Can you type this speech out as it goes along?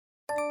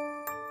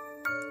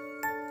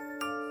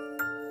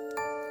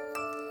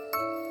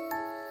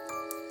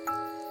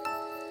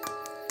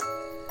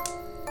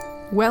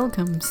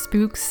Welcome,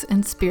 spooks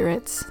and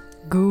spirits,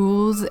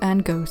 ghouls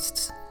and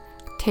ghosts.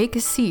 Take a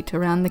seat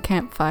around the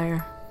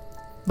campfire.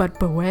 But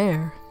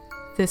beware,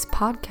 this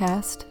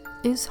podcast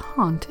is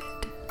haunted.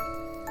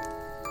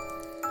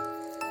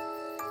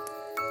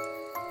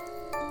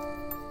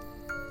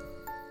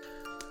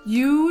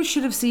 You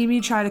should have seen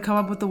me try to come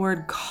up with the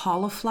word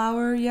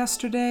cauliflower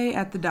yesterday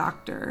at the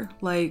doctor.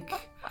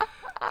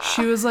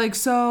 She was like,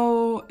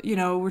 so,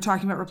 we're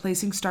talking about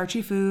replacing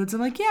starchy foods. I'm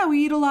like, yeah,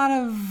 we eat a lot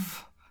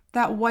of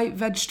that white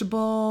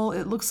vegetable.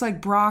 It looks like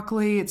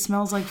broccoli. It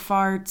smells like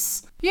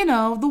farts.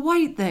 The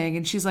white thing.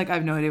 And she's like, I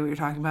have no idea what you're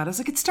talking about. I was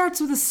like, it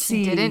starts with a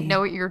C. She didn't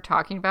know what you were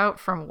talking about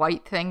from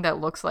white thing that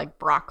looks like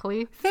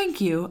broccoli. Thank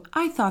you.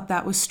 I thought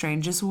that was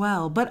strange as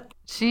well. But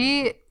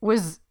I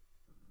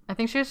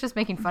think she was just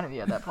making fun of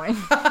you at that point.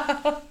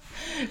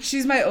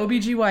 She's my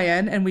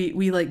OBGYN and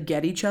we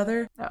get each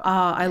other. Oh.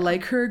 I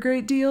like her a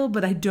great deal,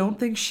 but I don't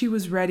think she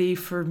was ready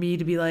for me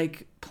to be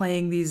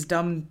playing these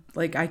dumb,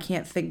 I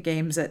can't think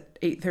games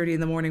at 8:30 in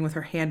the morning with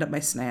her hand up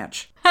my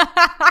snatch.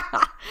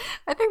 I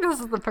think this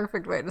is the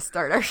perfect way to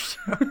start our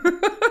show.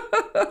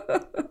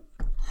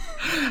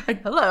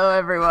 Hello,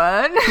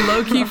 everyone.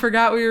 Low-key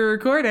forgot we were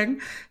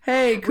recording.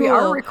 Hey, cool. We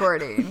are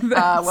recording.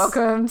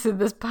 Welcome to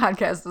This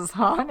Podcast is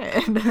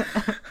Haunted.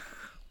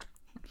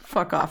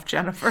 Fuck off,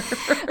 Jennifer.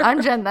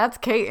 I'm Jen, that's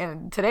Kate,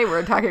 and today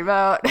we're talking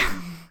about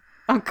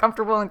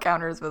uncomfortable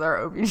encounters with our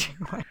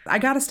OBGYN. I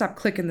gotta stop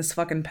clicking this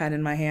fucking pen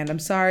in my hand. I'm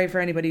sorry for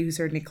anybody who's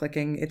heard me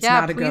clicking. It's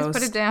not a ghost. Yeah, please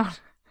put it down.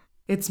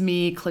 It's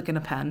me clicking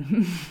a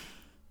pen.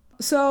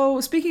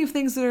 So, speaking of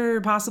things that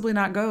are possibly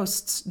not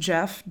ghosts,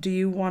 Jeff, do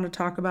you want to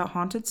talk about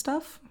haunted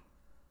stuff?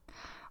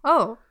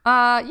 Oh,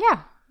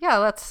 yeah. Yeah,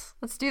 let's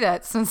do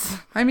that since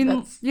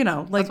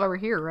that's why we're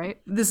here, right?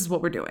 This is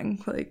what we're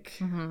doing.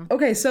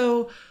 Okay,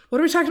 so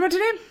what are we talking about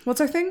today? What's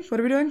our thing? What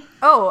are we doing?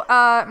 Oh,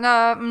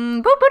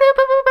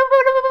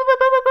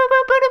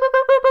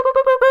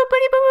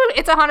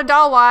 it's a haunted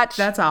doll watch.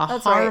 That's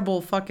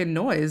horrible fucking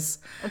noise.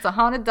 It's a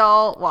haunted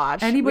doll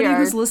watch. Anybody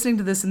who's listening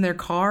to this in their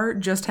car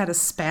just had a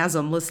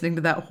spasm listening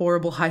to that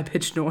horrible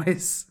high-pitched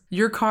noise.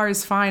 Your car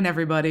is fine,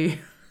 everybody.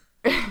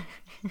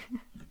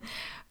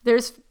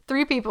 There's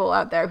 3 people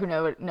out there who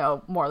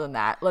know more than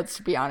that. Let's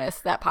be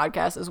honest. That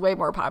podcast is way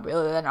more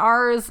popular than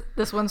ours.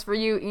 This one's for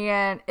you,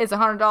 Ian. It's a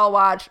haunted doll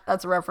watch.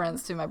 That's a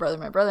reference to my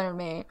brother and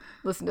me.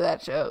 Listen to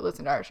that show.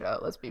 Listen to our show.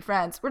 Let's be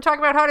friends. We're talking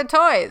about haunted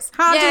toys.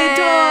 Haunted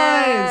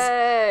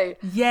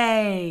toys!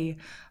 Yay!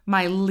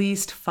 My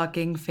least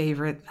fucking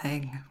favorite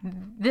thing.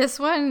 This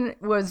one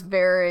was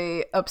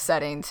very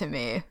upsetting to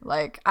me.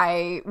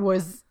 I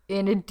was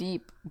in a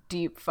deep,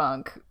 deep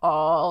funk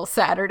all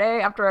Saturday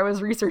after I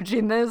was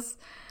researching this.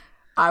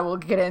 I will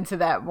get into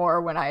that more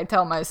when I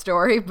tell my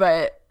story,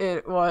 but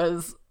it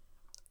was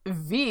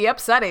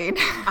upsetting.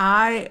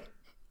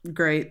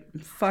 Great.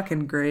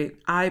 Fucking great.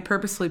 I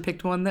purposely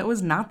picked one that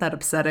was not that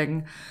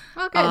upsetting.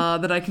 Okay.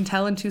 That I can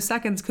tell in 2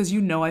 seconds because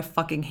I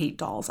fucking hate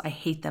dolls. I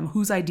hate them.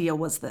 Whose idea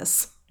was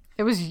this?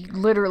 It was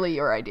literally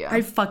your idea.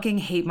 I fucking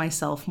hate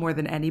myself more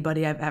than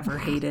anybody I've ever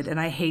hated,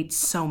 and I hate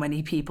so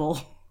many people.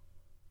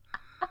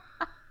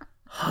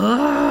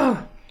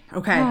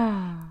 Okay.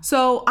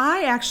 So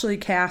I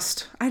actually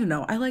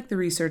I like the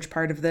research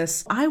part of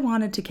this. I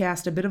wanted to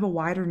cast a bit of a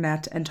wider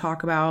net and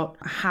talk about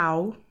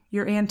how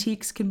your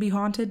antiques can be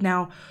haunted.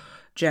 Now,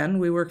 Jen,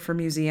 we work for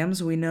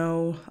museums. We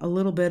know a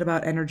little bit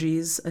about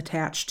energies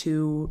attached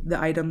to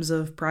the items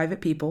of private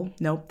people.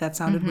 Nope, that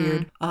sounded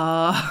weird.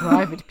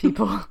 Private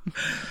people.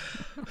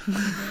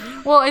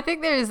 Well, I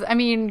think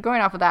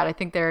going off of that, I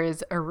think there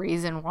is a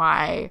reason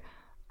why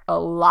a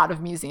lot of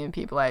museum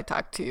people I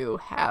talk to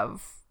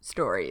have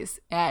stories,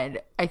 and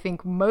I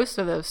think most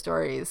of those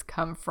stories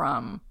come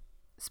from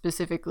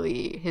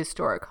specifically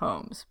historic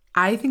homes.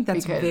 I think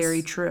that's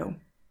very true.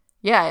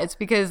 Yeah, it's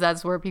because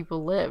that's where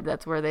people lived.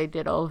 That's where they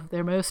did all of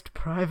their most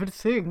private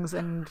things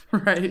and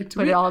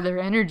put all their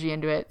energy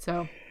into it.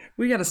 So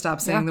we got to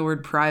stop saying the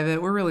word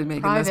private. We're really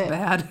making this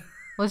bad.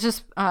 Let's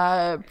just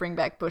bring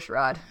back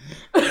Bushrod.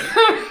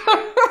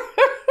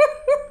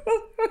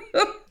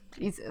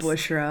 Jesus.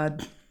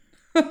 Bushrod.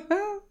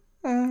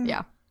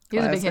 Yeah, he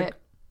was a big hit.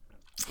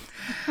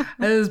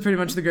 That is pretty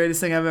much the greatest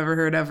thing I've ever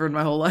heard ever in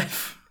my whole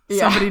life.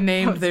 Yeah. Somebody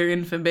named their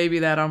infant baby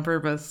that on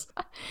purpose.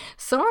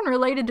 Someone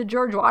related to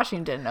George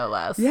Washington, no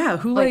less. Yeah,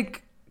 who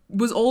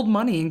was old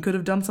money and could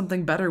have done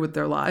something better with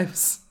their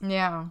lives.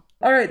 Yeah.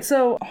 All right,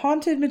 so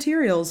haunted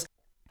materials.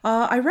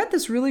 I read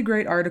this really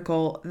great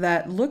article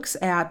that looks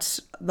at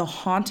the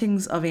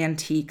hauntings of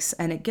antiques,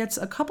 and it gets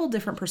a couple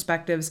different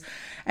perspectives.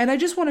 And I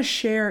just want to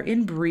share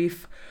in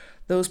brief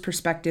those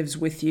perspectives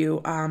with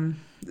you.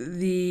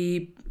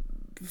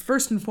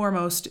 First and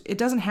foremost, it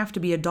doesn't have to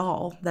be a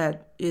doll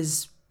that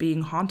is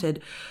being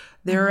haunted.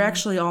 There are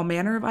actually all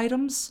manner of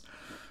items.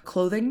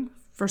 Clothing,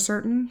 for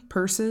certain.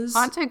 Purses.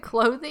 Haunted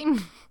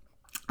clothing?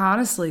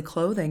 Honestly,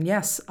 clothing,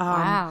 yes.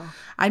 Wow.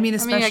 I mean,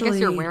 especially... I guess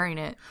you're wearing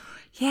it.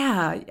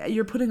 Yeah,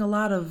 you're putting a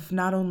lot of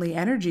not only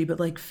energy, but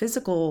like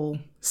physical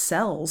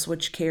cells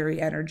which carry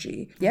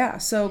energy. Yeah,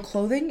 so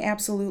clothing,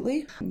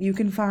 absolutely. You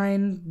can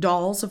find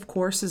dolls, of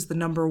course, is the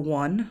number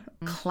one.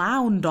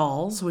 Clown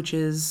dolls, which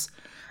is,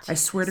 I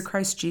swear to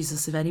Christ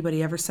Jesus, if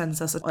anybody ever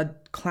sends us a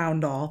clown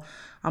doll,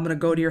 I'm going to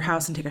go to your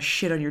house and take a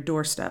shit on your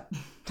doorstep.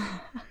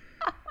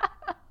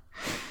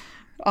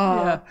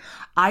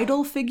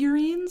 Idol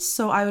figurines.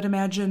 So I would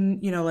imagine,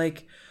 you know,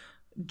 like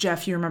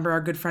Jeff, you remember our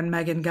good friend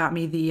Megan got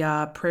me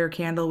the prayer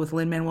candle with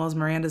Lin-Manuel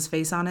Miranda's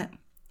face on it.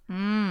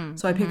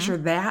 So I picture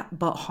that,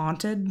 but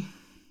haunted.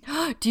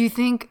 Do you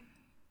think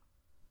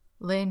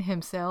Lin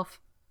himself?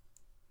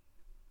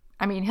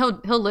 I mean, he'll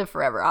live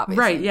forever,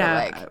 obviously. Right,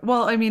 yeah. Like,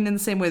 well, I mean, in the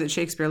same way that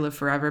Shakespeare lived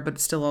forever, but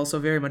still also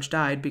very much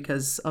died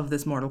because of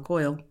this mortal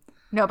coil.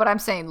 no, but I'm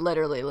saying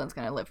literally Lin's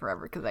going to live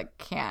forever because I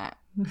can't.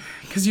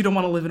 Because you don't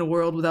want to live in a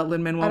world without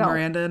Lin-Manuel don't.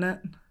 Miranda in it.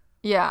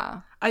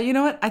 Yeah. You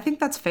know what? I think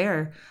that's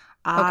fair.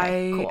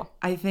 Okay, cool.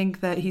 I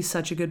think that he's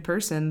such a good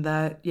person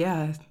that,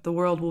 yeah, the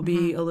world will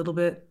be a little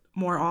bit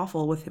more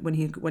awful with when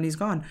he's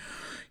gone.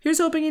 Here's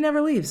hoping he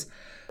never leaves.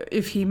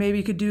 If he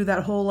maybe could do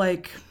that whole,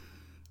 like,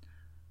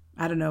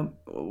 I don't know,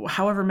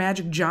 however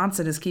Magic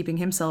Johnson is keeping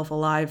himself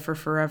alive for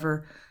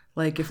forever.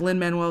 Like, if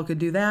Lin-Manuel could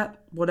do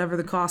that, whatever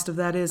the cost of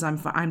that is,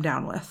 I'm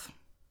down with.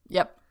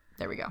 Yep.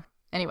 There we go.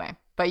 Anyway,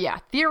 but yeah,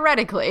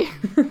 theoretically.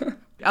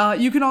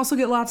 You can also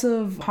get lots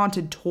of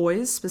haunted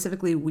toys,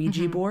 specifically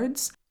Ouija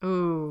boards.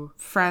 Ooh.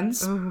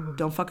 Friends,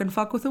 don't fucking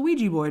fuck with a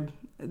Ouija board.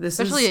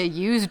 Especially a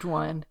used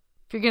one.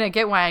 If you're going to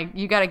get one,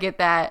 you got to get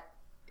that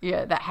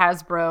that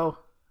Hasbro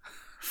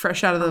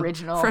fresh out of the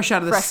original, fresh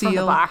out of the seal from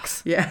the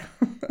box. Yeah.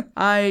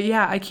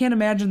 I can't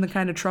imagine the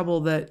kind of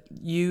trouble that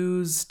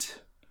used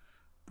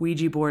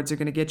Ouija boards are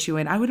going to get you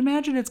in. I would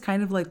imagine it's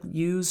kind of like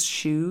used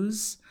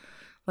shoes.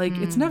 Like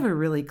it's never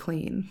really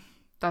clean.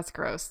 That's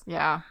gross.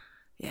 Yeah.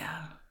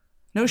 Yeah.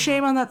 No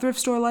shame on that thrift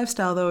store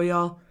lifestyle though,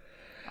 y'all.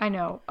 I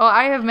know. Oh,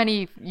 I have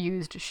many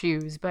used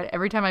shoes, but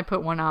every time I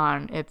put one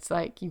on, it's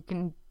like you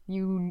can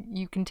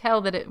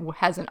tell that it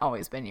hasn't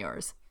always been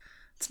yours.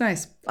 It's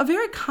nice. A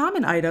very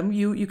common item,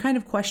 you kind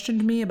of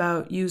questioned me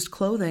about used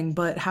clothing,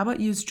 but how about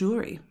used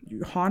jewelry?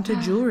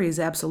 Haunted jewelry is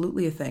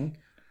absolutely a thing.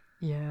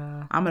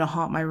 Yeah. I'm going to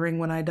haunt my ring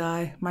when I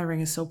die. My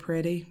ring is so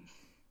pretty.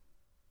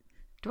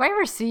 Do I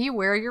ever see you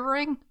wear your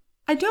ring?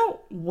 I don't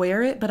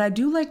wear it, but I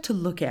do like to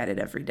look at it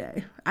every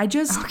day. I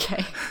just...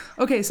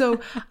 Okay, so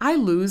I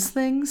lose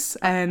things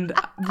and,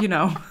 you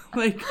know,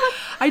 like,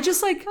 I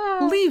just, like,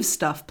 leave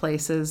stuff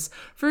places.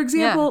 For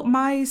example,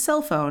 my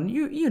cell phone.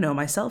 You know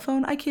my cell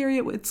phone. I carry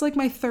it. It's like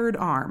my third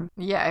arm.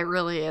 Yeah, it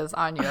really is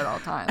on you at all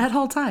times. At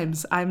all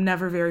times. I'm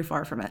never very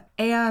far from it.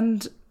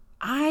 And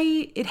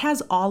it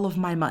has all of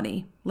my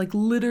money. Like,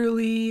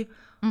 literally...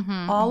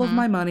 all of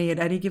my money at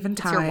any given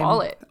time. It's your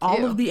wallet, too.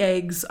 All of the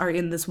eggs are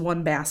in this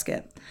one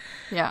basket.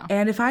 Yeah.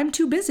 And if I'm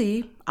too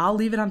busy, I'll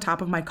leave it on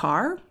top of my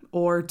car.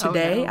 Or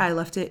today, I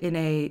left it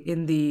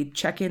in the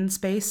check-in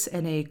space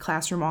in a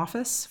classroom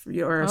office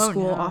or a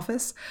school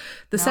office.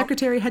 The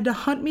secretary had to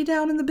hunt me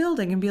down in the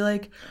building and be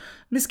like,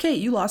 "Miss Kate,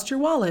 you lost your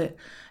wallet."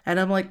 And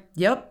I'm like,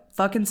 "Yep,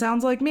 fucking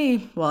sounds like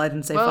me." Well, I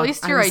didn't say fuck. Well, at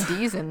least your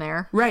ID's in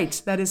there.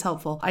 Right. That is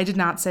helpful. I did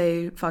not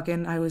say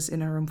fucking. I was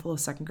in a room full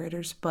of second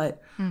graders,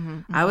 but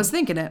I was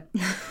thinking it.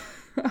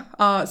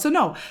 So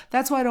no,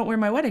 that's why I don't wear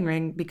my wedding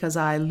ring, because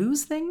I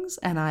lose things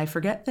and I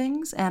forget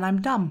things and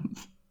I'm dumb.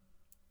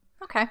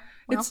 Okay.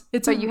 Well,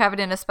 It's but you have it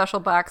in a special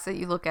box that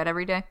you look at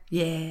every day?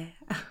 Yeah.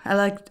 I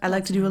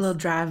like to do a little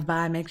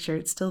drive-by, make sure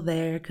it's still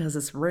there because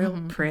it's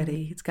real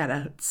pretty. It's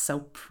so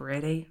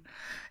pretty.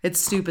 It's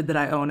stupid that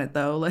I own it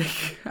though.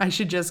 Like I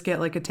should just get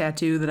like a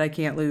tattoo that I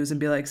can't lose and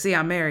be like, "See,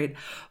 I'm married."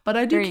 But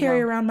I do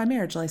carry around my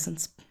marriage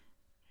license.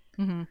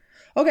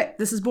 Okay,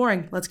 this is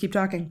boring. Let's keep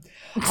talking.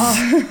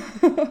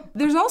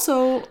 There's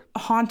also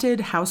haunted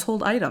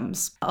household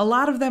items. A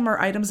lot of them are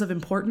items of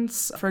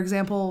importance. For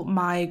example,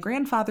 my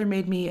grandfather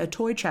made me a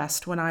toy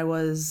chest when I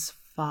was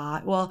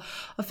 5. Well,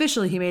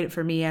 officially he made it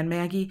for me and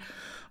Maggie.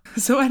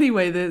 So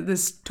anyway,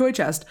 this toy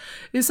chest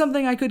is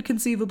something I could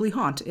conceivably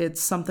haunt. It's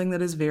something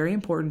that is very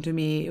important to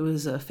me. It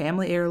was a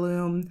family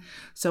heirloom,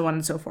 so on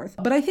and so forth.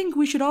 But I think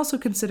we should also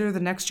consider the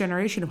next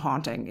generation of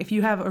haunting. If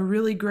you have a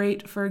really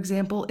great, for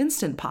example,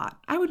 Instant Pot,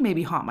 I would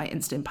maybe haunt my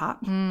Instant Pot.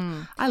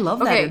 I love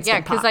that Instant Pot. Yeah,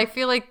 because I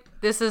feel like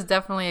this is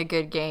definitely a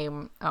good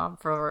game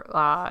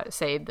for,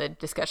 say, the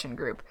discussion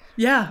group.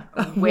 Yeah.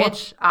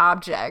 Which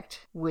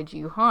object would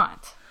you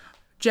haunt?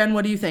 Jen,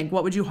 what do you think?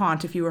 What would you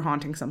haunt if you were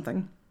haunting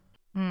something?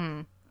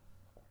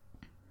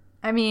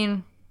 I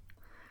mean,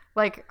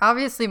 like,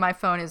 obviously my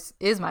phone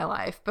is my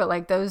life, but,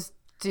 like, those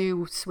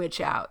do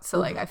switch out. So,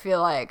 like, I feel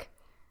like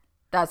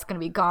that's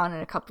going to be gone in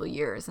a couple of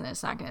years and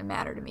it's not going to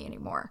matter to me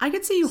anymore. I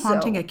could see you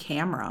haunting a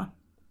camera.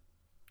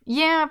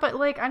 Yeah, but,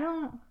 like,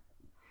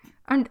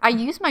 I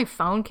use my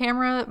phone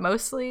camera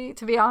mostly,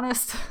 to be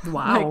honest.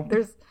 Wow.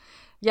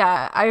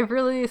 I've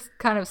really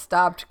kind of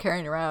stopped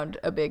carrying around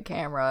a big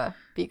camera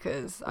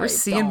because We're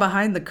seeing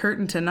behind the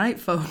curtain tonight,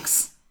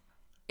 folks.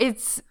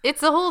 It's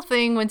a whole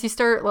thing once you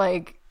start,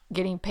 like,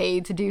 getting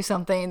paid to do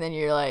something, then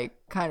you're like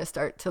kind of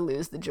start to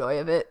lose the joy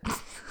of it.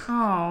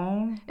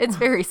 Oh, It's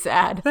very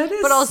sad. That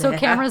is but also sad.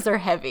 cameras are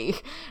heavy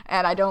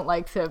and I don't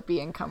like to be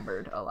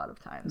encumbered a lot of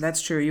times.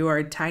 that's true. You are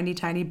a tiny,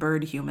 tiny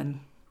bird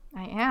human.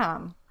 I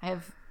am. I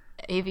have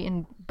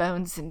avian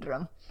bone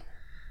syndrome.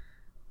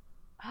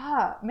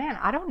 Man,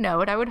 I don't know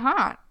what I would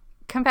haunt.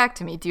 Come back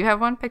to me. Do you have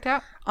one picked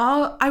out?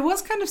 I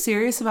was kind of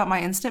serious about my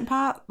Instant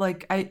Pot.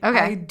 Like,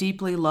 I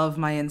deeply love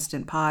my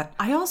Instant Pot.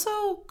 I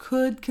also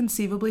could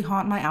conceivably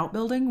haunt my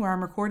outbuilding where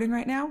I'm recording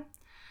right now.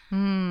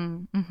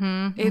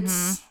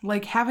 It's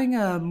like having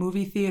a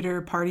movie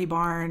theater, party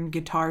barn,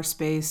 guitar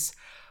space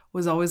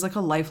was always like a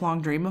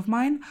lifelong dream of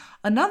mine.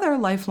 Another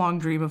lifelong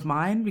dream of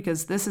mine,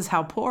 because this is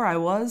how poor I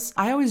was,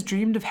 I always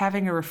dreamed of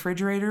having a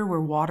refrigerator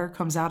where water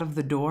comes out of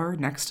the door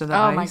next to the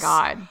ice. Oh my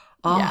God.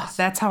 Oh, Yes.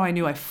 that's how I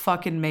knew I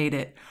fucking made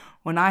it.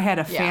 When I had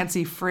a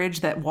fancy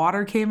fridge that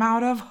water came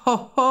out of,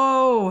 ho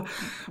ho!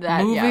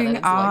 That Moving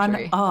is on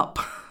luxury. up.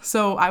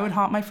 So I would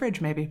haunt my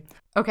fridge, maybe.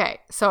 Okay,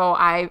 so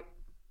I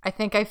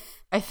think I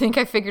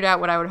figured out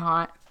what I would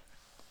haunt.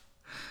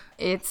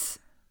 It's,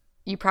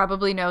 you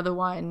probably know the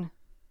one,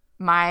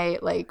 my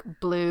like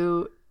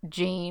blue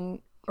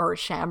jean or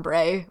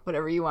chambray,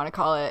 whatever you want to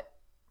call it,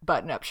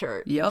 button-up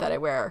shirt that I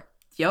wear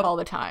all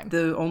the time.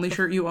 The only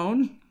shirt you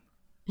own?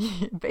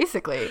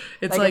 Basically,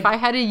 It's like if I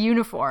had a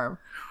uniform,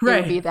 it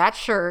Right. would be that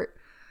shirt,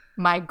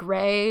 my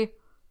gray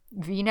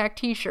V-neck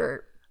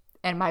t-shirt,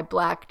 and my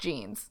black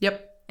jeans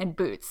Yep. and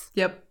boots.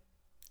 Yep.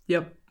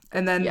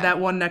 And then that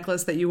one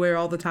necklace that you wear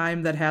all the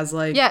time that has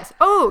like... Yes.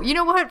 Oh, you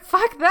know what?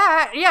 Fuck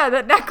that. Yeah,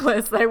 that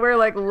necklace that I wear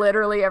like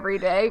literally every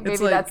day. Maybe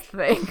like- that's the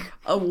thing.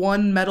 a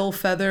one metal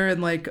feather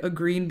and like a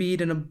green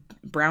bead and a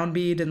brown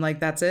bead and like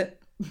that's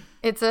it.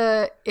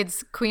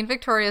 It's Queen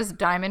Victoria's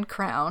diamond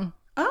crown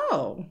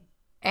Oh.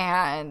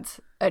 and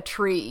a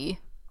tree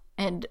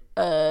and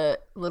a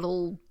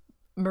little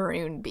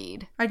maroon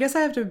bead. I guess I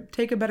have to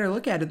take a better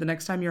look at it the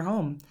next time you're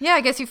home. Yeah,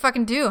 I guess you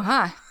fucking do,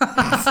 huh?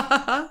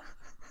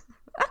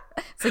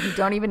 It's like you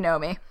don't even know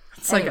me.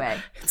 Anyway,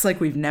 It's like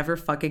we've never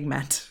fucking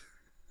met.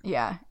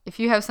 yeah. If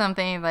you have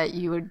something that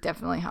you would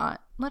definitely haunt,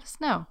 let us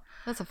know.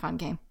 That's a fun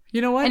game.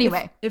 You know what?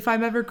 Anyway. If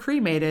I'm ever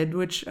cremated,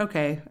 which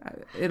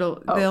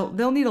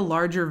they'll need a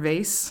larger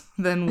vase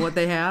than what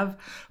they have.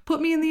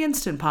 Put me in the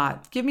Instant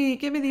Pot. Give me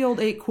the old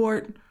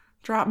 8-quart.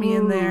 Drop me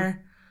in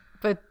there.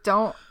 But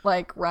don't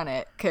like run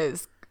it,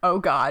 because oh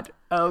god.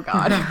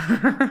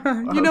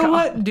 You know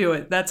what? Do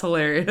it. That's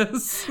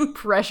hilarious.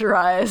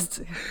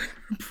 Pressurized.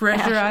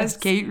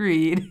 Pressurized Kate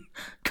Reed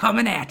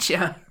coming at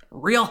you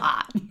real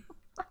hot.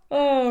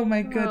 Oh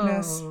my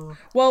goodness.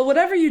 Well,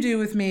 whatever you do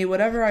with me,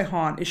 whatever I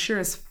haunt, is sure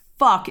as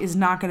fuck is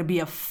not going to be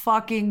a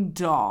fucking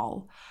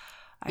doll.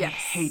 I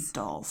hate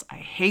dolls. I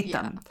hate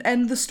them.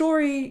 And the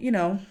story,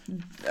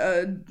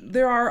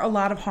 there are a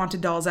lot of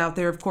haunted dolls out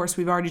there. Of course,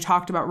 we've already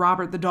talked about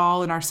Robert the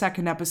doll in our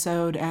second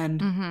episode,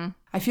 and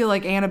I feel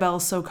like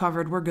Annabelle's so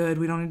covered. We're good.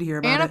 We don't need to hear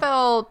about it.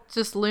 Annabelle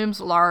just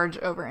looms large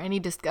over any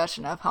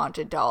discussion of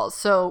haunted dolls.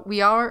 So we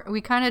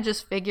kind of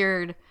just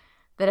figured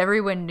that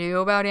everyone knew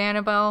about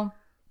Annabelle.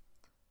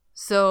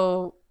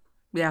 So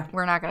Yeah.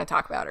 we're not going to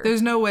talk about her.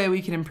 There's no way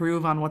we can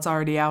improve on what's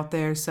already out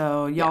there,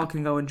 so y'all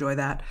can go enjoy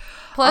that.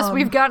 Plus,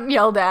 we've gotten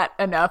yelled at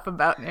enough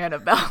about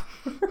Annabelle.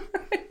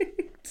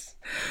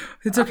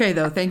 It's okay,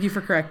 though. Thank you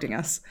for correcting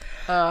us.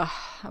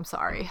 I'm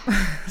sorry.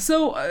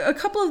 So a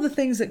couple of the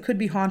things that could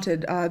be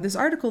haunted, this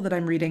article that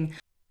I'm reading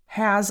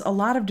has a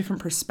lot of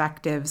different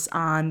perspectives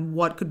on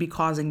what could be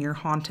causing your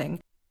haunting.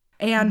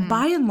 And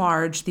by and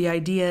large, the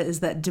idea is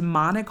that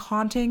demonic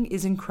haunting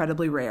is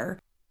incredibly rare.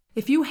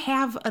 If you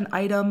have an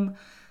item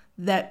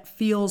that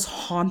feels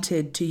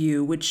haunted to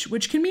you,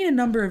 which can mean a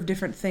number of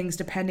different things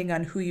depending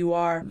on who you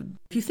are.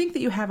 If you think that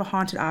you have a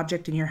haunted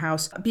object in your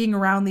house, being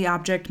around the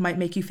object might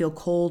make you feel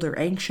cold or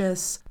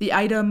anxious. The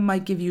item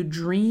might give you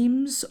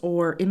dreams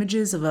or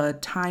images of a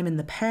time in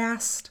the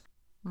past.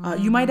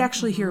 You might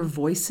actually hear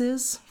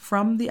voices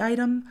from the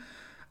item,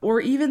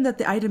 or even that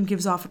the item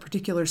gives off a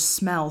particular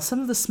smell. Some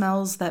of the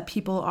smells that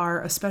people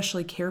are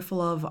especially careful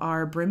of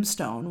are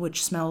brimstone,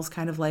 which smells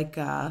kind of like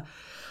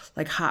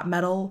hot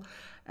metal,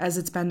 as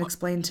it's been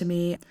explained to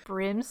me.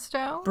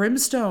 Brimstone?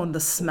 Brimstone, the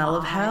smell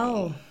of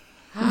hell.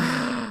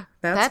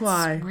 That's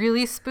why.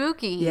 Really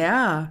spooky.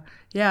 Yeah.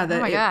 Yeah,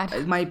 that my God.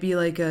 It might be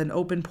like an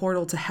open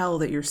portal to hell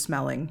that you're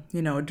smelling,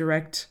 a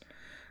direct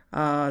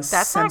That's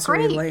sensory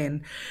not great.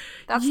 lane.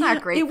 That's Yeah,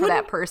 not great it for that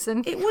wouldn't-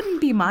 person. It wouldn't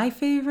be my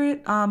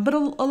favorite, but a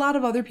lot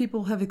of other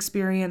people have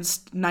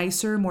experienced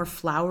nicer, more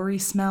flowery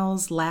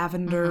smells,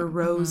 lavender,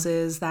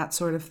 roses, that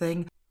sort of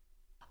thing.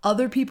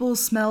 Other people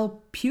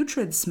smell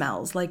putrid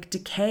smells like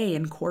decay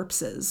and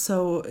corpses.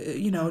 So,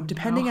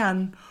 depending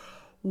on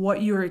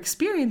what you're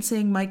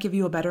experiencing might give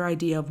you a better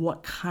idea of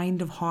what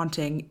kind of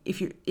haunting,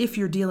 if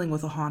you're dealing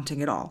with a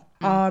haunting at all.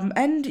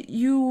 And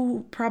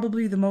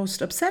probably the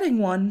most upsetting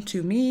one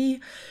to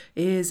me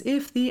is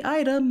if the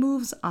item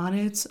moves on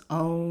its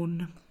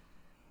own.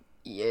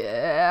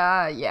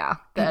 Yeah,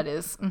 that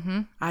is.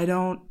 I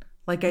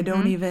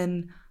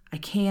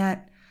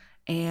can't,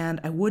 and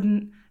I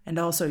wouldn't, and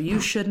also you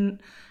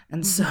shouldn't.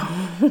 And so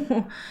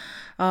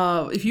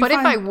if you But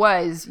if find, I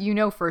was, you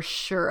know for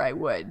sure I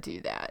would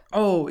do that.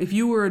 if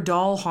you were a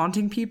doll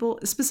haunting people,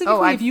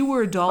 specifically I'd if you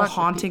were a doll fuck with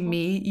haunting people.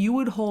 me, you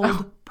would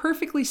hold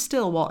perfectly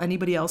still while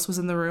anybody else was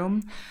in the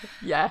room.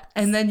 Yeah.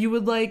 And then you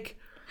would like,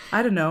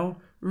 I don't know,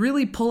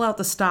 really pull out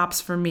the stops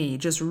for me.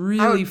 Just I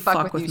really would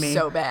fuck with you me.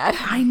 so bad.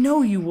 I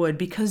know you would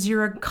because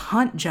you're a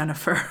cunt,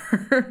 Jennifer.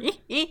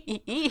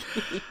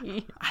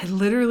 I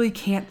literally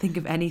can't think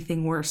of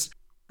anything worse.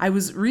 I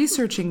was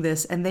researching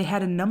this and they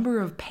had a number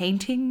of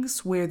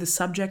paintings where the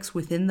subjects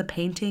within the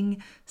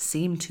painting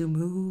seem to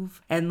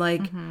move and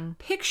like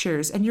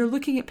pictures. And you're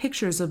looking at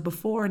pictures of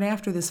before and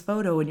after this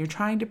photo and you're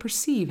trying to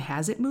perceive,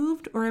 has it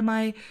moved? Or am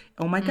I,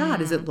 oh my God,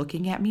 is it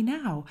looking at me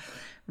now?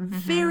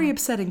 Very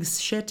upsetting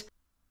shit.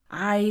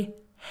 I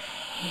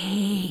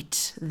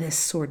hate this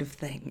sort of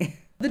thing.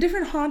 The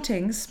different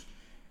hauntings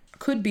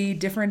could be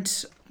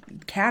different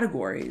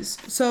categories.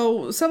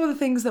 So some of the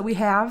things that we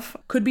have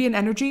could be an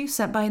energy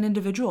sent by an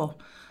individual.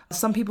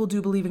 Some people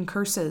do believe in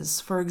curses.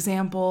 For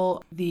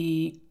example,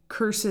 the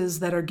curses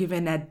that are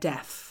given at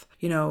death.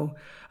 You know,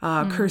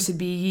 cursed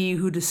be ye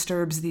who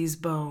disturbs these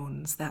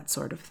bones, that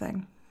sort of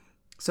thing.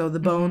 So the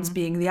bones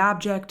being the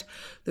object,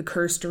 the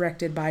curse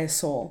directed by a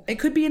soul. It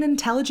could be an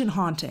intelligent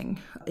haunting,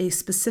 a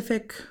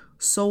specific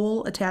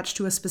soul attached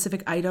to a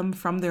specific item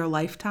from their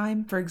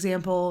lifetime. For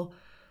example,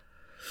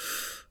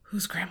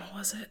 whose grandma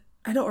was it?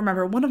 I don't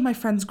remember. One of my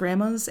friend's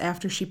grandmas,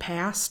 after she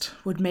passed,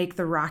 would make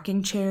the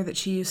rocking chair that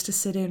she used to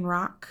sit in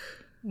rock.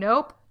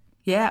 Nope.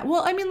 Yeah,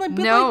 well, I mean, like,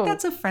 but No. like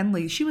that's a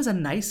friendly. She was a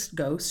nice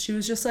ghost. She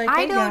was just like,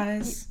 hey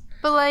guys.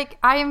 But like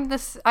I'm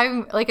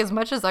like, as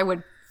much as I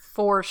would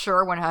for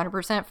sure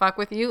 100% fuck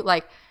with you,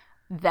 like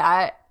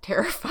that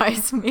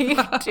terrifies me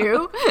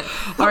too.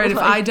 All right, if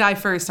Like, I die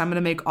first, I'm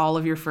gonna make all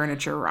of your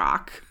furniture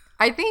rock.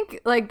 I think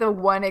like the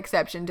one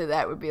exception to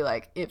that would be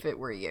like if it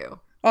were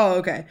you. Oh,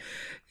 okay.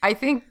 I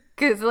think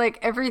because like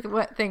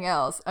everything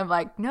else, I'm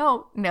like,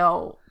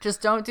 no,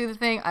 just don't do the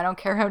thing. I don't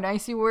care how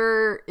nice you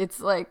were. It's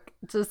like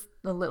just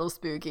a little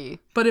spooky.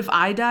 But if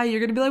I die, you're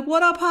gonna be like,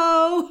 what up,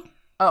 ho?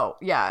 Oh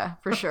yeah,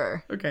 for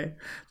sure. Okay,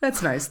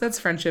 that's nice. That's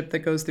friendship that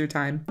goes through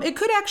time. It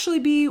could actually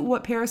be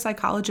what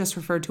parapsychologists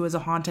refer to as a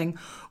haunting,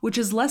 which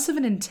is less of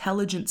an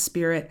intelligent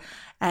spirit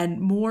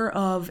and more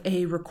of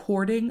a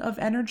recording of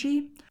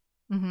energy.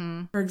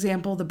 Mm-hmm. For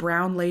example, the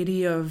brown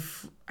lady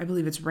of, I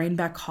believe it's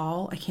Rainbeck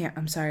Hall.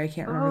 I'm sorry, I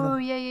can't remember. Oh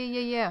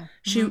yeah.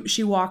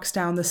 She walks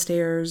down the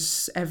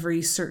stairs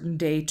every certain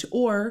date,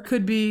 or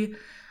could be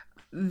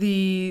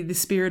the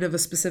spirit of a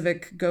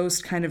specific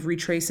ghost kind of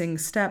retracing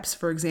steps.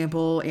 For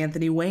example,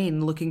 Anthony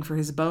Wayne looking for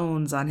his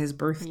bones on his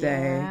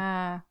birthday.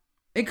 Yeah.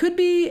 It could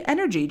be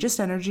energy,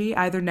 just energy,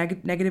 either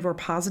negative or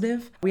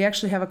positive. We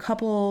actually have a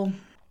couple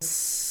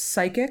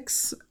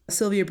psychics,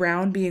 Sylvia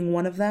Brown being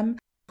one of them,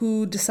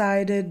 who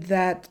decided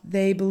that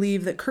they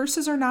believe that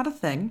curses are not a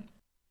thing,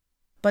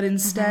 but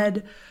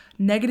instead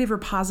negative or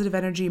positive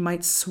energy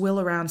might swill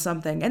around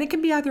something. And it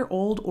can be either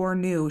old or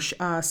new.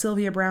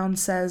 Sylvia Brown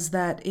says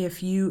that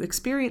if you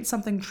experience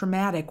something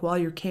traumatic while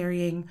you're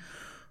carrying,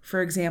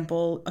 for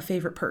example, a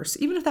favorite purse,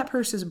 even if that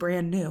purse is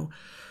brand new,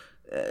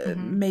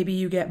 maybe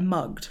you get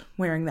mugged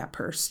wearing that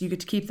purse. You get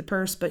to keep the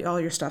purse, but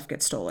all your stuff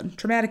gets stolen.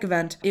 Traumatic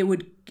event, it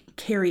would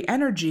carry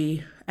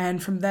energy.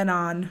 And from then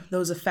on,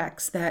 those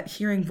effects, that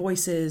hearing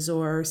voices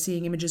or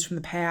seeing images from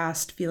the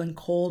past, feeling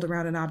cold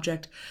around an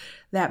object,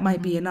 that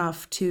might be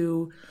enough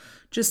to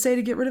just say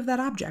to get rid of that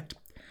object.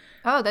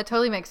 Oh, that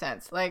totally makes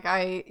sense. Like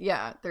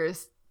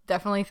there's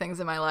definitely things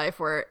in my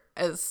life where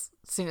as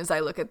soon as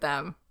I look at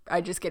them,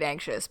 I just get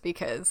anxious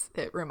because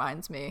it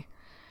reminds me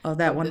Oh,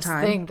 that one this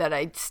time. thing that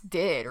I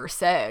did or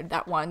said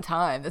that one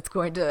time that's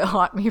going to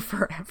haunt me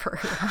forever.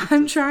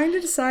 I'm trying to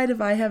decide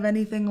if I have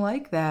anything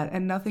like that,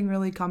 and nothing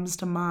really comes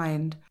to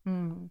mind.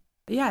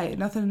 Yeah,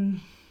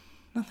 nothing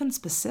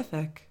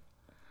specific.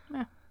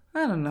 Yeah.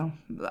 I don't know.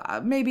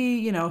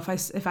 Maybe,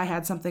 if I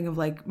had something of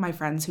like my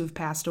friends who've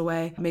passed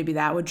away, maybe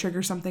that would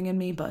trigger something in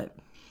me, but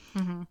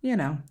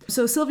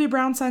So Sylvia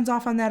Brown signs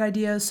off on that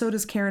idea. So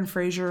does Karen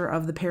Fraser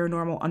of the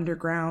Paranormal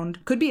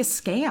Underground. Could be a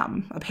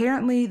scam.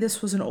 Apparently,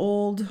 this was an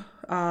old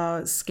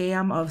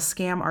scam of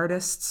scam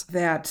artists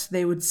that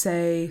they would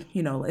say,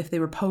 if they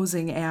were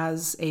posing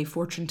as a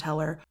fortune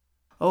teller,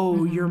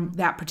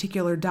 that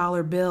particular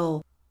dollar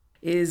bill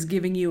is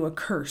giving you a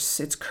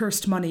curse. It's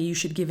cursed money. You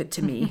should give it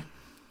to me.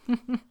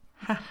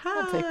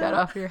 I'll take that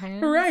off your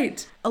hands.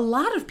 Right. A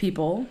lot of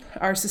people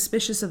are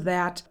suspicious of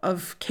that,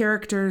 of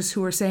characters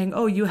who are saying,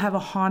 oh, you have a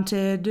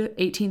haunted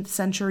 18th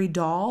century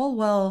doll?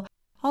 Well,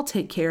 I'll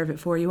take care of it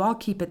for you. I'll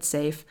keep it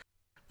safe.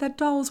 That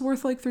doll is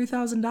worth like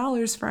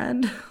 $3,000,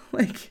 friend.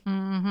 Like,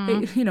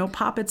 hey,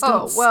 poppets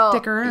don't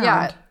stick around.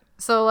 Yeah.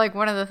 So like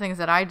one of the things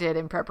that I did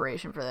in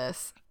preparation for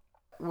this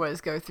was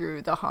go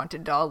through the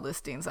haunted doll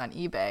listings on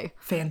eBay.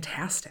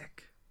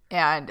 Fantastic.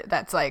 And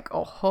that's like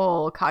a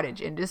whole cottage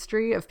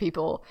industry of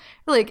people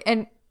like,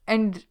 and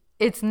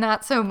it's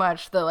not so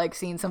much the like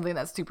seeing something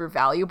that's super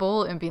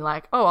valuable and being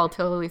like, oh, I'll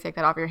totally take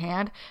that off your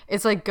hand.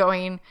 It's like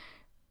going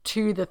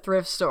to the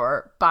thrift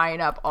store,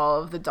 buying up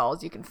all of the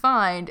dolls you can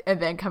find, and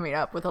then coming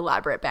up with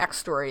elaborate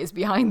backstories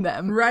behind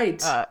them.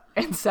 Right.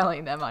 And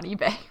selling them on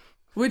eBay.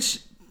 Which,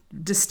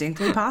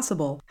 distinctly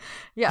possible.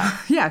 Yeah.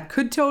 Yeah,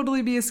 could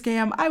totally be a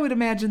scam. I would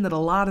imagine that a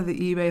lot of the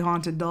eBay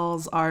haunted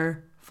dolls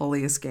are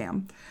fully a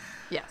scam.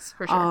 Yes,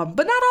 for sure.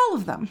 But not all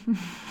of them.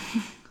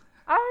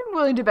 I'm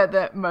willing to bet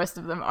that most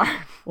of them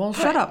are. Well,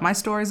 shut up. My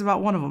story's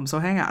about one of them, so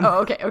hang on. Oh,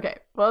 okay.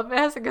 Well, if it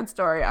has a good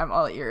story, I'm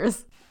all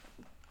ears.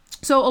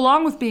 So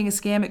along with being a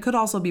scam, it could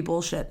also be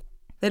bullshit.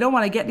 They don't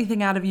want to get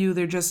anything out of you.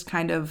 They're just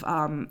kind of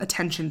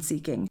attention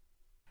seeking.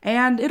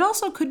 And it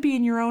also could be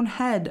in your own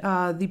head.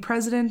 The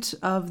president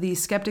of the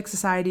Skeptic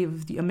Society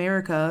of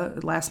America,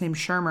 last name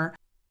Shermer,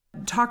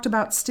 talked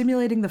about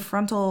stimulating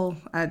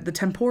the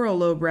temporal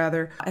lobe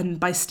rather. And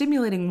by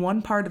stimulating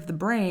one part of the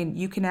brain,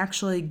 you can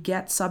actually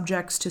get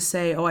subjects to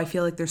say, oh, I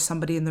feel like there's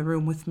somebody in the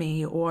room with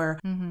me, or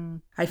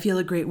I feel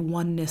a great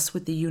oneness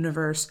with the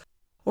universe,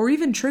 or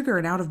even trigger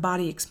an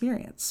out-of-body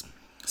experience.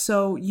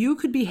 So you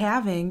could be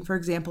having, for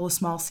example, a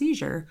small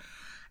seizure,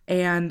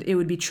 and it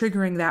would be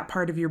triggering that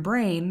part of your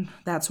brain,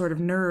 that sort of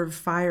nerve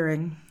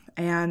firing,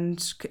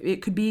 and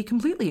it could be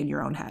completely in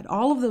your own head.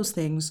 All of those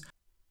things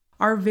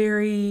are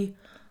very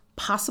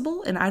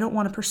possible, and I don't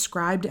want to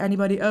prescribe to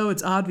anybody, oh,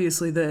 it's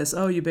obviously this.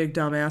 Oh, you big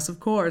dumbass, of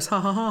course. Ha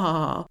ha ha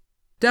ha.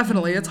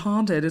 Definitely, it's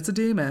haunted. It's a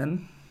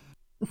demon.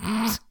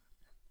 I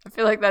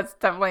feel like that's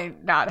definitely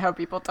not how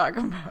people talk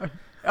about it.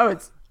 Oh,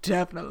 it's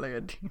definitely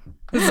a demon.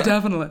 It's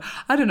definitely,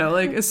 I don't know,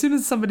 like as soon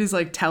as somebody's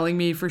like telling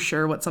me for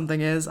sure what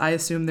something is, I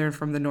assume they're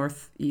from the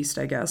Northeast,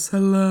 I guess.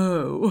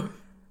 Hello.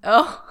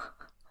 Oh.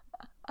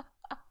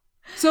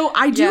 So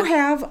I do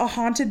have a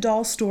haunted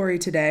doll story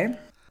today.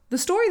 The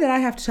story that I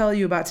have to tell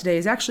you about today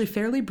is actually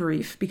fairly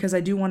brief because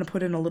I do want to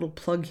put in a little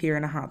plug here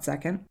in a hot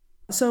second.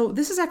 So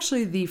this is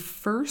actually the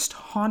first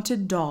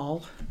haunted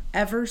doll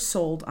ever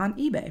sold on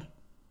eBay.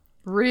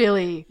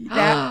 Really?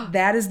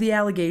 That is the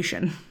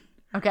allegation.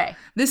 Okay.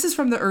 This is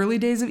from the early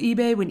days of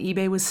eBay when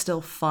eBay was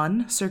still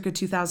fun, circa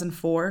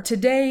 2004.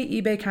 Today,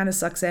 eBay kind of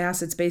sucks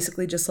ass. It's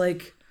basically just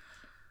like,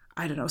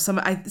 I don't know,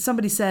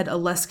 somebody said a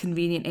less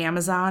convenient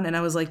Amazon, and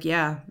I was like,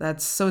 yeah,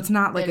 so it's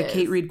not like a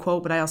Kate Reed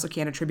quote, but I also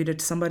can't attribute it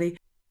to somebody.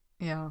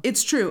 Yeah.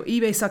 It's true.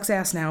 eBay sucks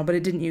ass now, but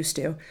it didn't used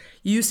to.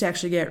 You used to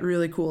actually get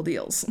really cool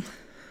deals.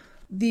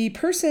 The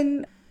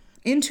person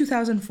in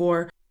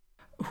 2004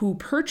 who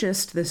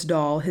purchased this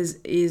doll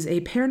is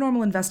a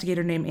paranormal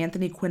investigator named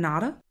Anthony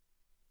Quinata.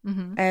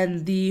 Mm-hmm.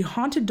 And the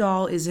haunted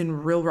doll is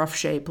in real rough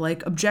shape.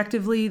 Like,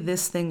 objectively,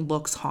 this thing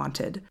looks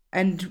haunted.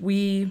 And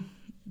we,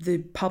 the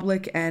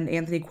public and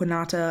Anthony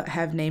Quinata,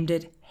 have named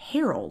it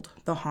Harold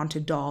the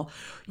Haunted Doll.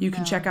 You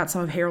can check out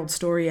some of Harold's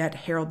story at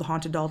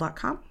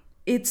haroldthehaunteddoll.com.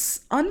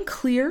 It's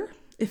unclear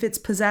if it's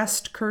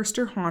possessed, cursed,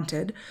 or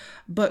haunted,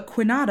 but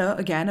Quinata,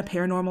 again, a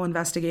paranormal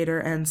investigator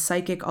and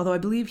psychic, although I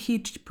believe he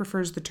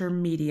prefers the term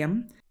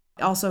medium.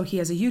 Also, he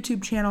has a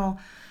YouTube channel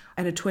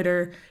and a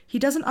Twitter. He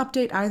doesn't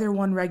update either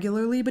one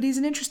regularly, but he's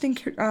an interesting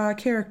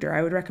character.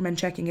 I would recommend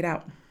checking it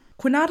out.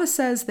 Quinata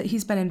says that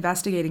he's been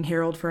investigating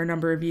Harold for a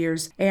number of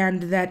years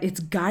and that it's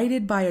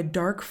guided by a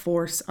dark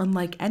force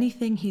unlike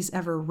anything he's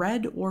ever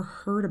read or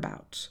heard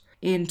about.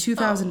 In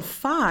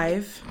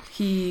 2005,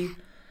 he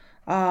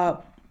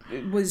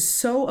was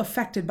so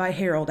affected by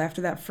Harold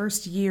after that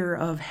first year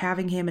of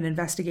having him and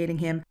investigating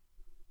him,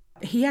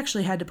 he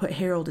actually had to put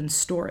Harold in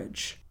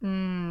storage.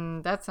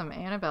 That's some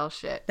Annabelle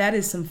shit. That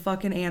is some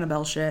fucking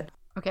Annabelle shit.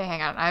 Okay,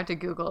 hang on. I have to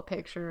Google a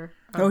picture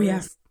of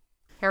this.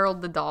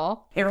 Harold the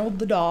doll. Harold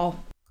the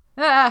doll.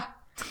 Ah!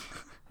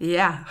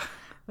 Yeah.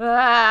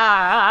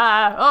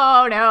 Ah!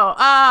 Oh, no.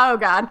 Oh,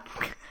 God.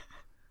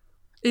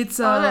 It's,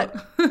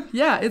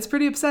 yeah, it's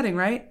pretty upsetting,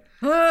 right?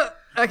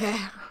 Okay.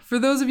 For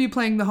those of you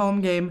playing the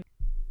home game,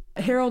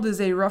 Harold is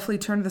a roughly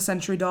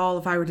turn-of-the-century doll.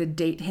 If I were to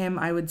date him,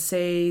 I would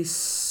say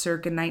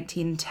circa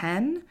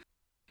 1910.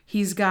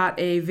 He's got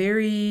a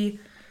very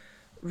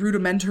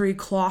rudimentary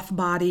cloth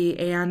body,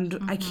 and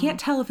I can't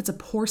tell if it's a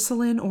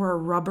porcelain or a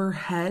rubber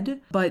head,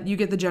 but you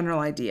get the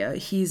general idea.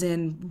 He's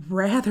in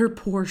rather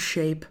poor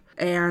shape,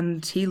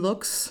 and he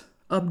looks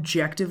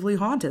objectively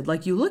haunted.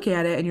 Like, you look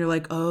at it, and you're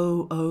like,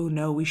 oh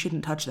no, we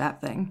shouldn't touch that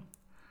thing.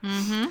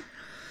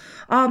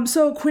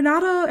 So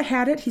Quinata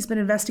had it. He's been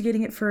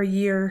investigating it for a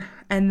year.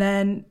 And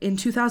then in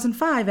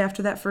 2005,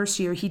 after that first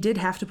year, he did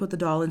have to put the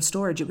doll in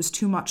storage. It was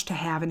too much to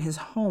have in his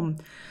home.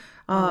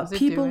 What was it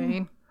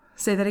doing?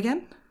 Say that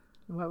again?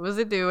 What was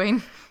it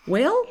doing?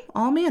 Well,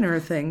 all manner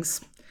of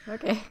things.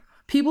 Okay.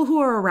 People who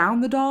are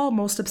around the doll,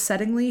 most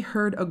upsettingly,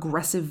 heard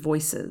aggressive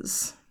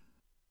voices.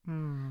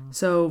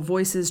 So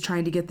voices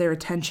trying to get their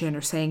attention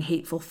or saying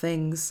hateful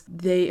things.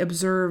 They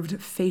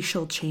observed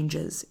facial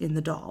changes in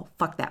the doll.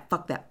 Fuck that,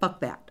 fuck that, fuck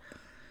that.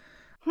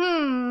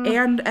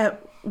 And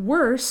at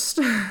worst,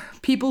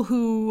 people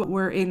who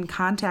were in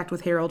contact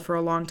with Harold for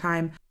a long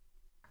time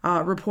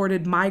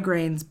reported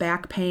migraines,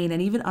 back pain,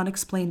 and even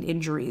unexplained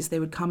injuries. They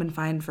would come and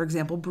find, for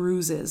example,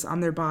 bruises on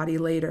their body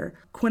later.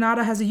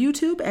 Quinata has a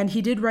YouTube, and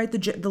he did write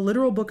the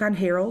literal book on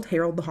Harold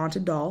the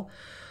Haunted Doll.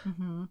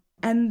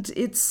 And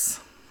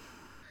it's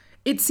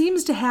It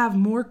seems to have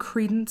more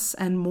credence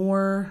and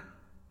more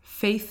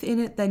faith in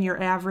it than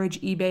your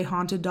average eBay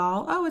haunted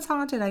doll. Oh, it's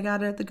haunted. I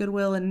got it at the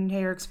Goodwill in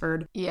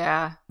Harrodsburg.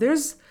 Yeah.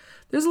 There's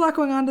a lot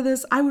going on to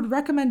this. I would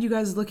recommend you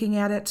guys looking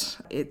at it.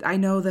 I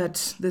know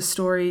that this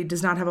story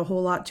does not have a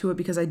whole lot to it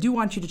because I do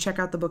want you to check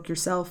out the book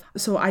yourself.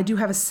 So I do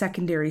have a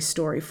secondary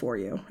story for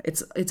you.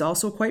 It's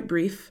also quite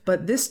brief,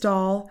 but this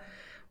doll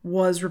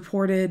was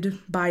reported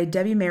by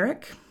Debbie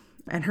Merrick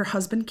and her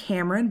husband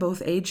Cameron,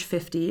 both age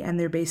 50, and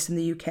they're based in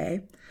the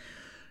UK.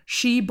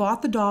 She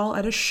bought the doll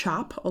at a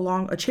shop,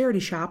 a charity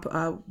shop,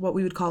 what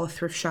we would call a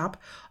thrift shop,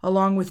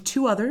 along with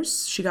 2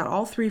 others. She got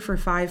all 3 for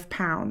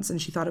 £5,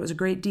 and she thought it was a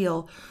great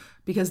deal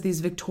because these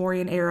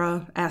Victorian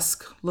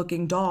era-esque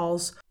looking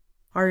dolls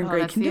are in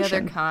great condition. That's the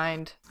other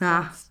kind.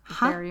 That's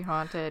very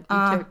haunted.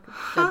 You took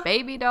the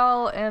baby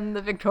doll and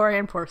the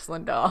Victorian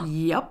porcelain doll.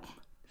 Yep.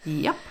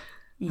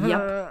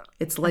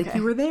 It's like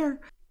you were there.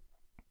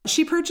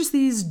 She purchased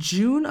these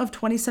June of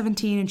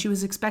 2017, and she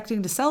was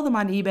expecting to sell them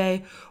on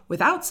eBay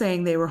without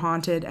saying they were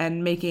haunted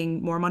and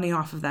making more money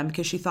off of them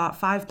because she thought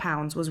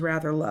 £5 was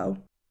rather low.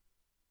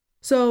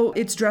 So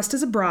it's dressed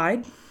as a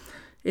bride.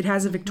 It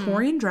has a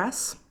Victorian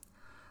dress,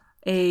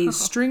 a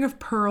string of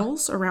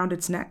pearls around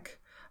its neck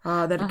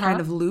that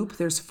kind of loop.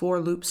 There's 4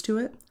 loops to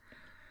it.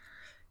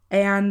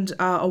 And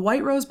a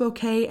white rose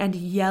bouquet and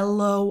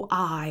yellow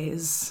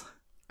eyes.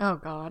 Oh,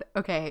 God.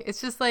 Okay.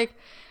 It's just like...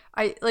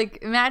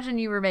 imagine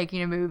you were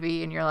making a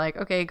movie and you're like,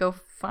 okay, go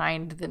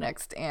find the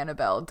next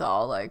Annabelle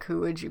doll. Like, who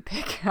would you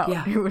pick out?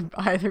 Yeah. It would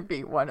either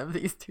be one of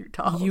these 2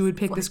 dolls. You would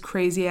pick this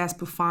crazy ass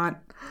bouffant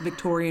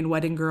Victorian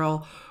wedding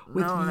girl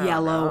with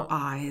yellow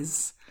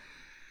eyes.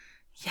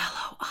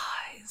 Yellow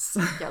eyes.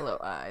 Yellow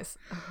eyes.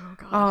 Oh,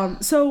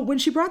 God. So when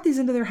she brought these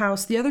into their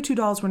house, the other 2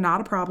 dolls were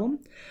not a problem,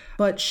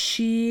 but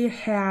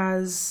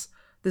this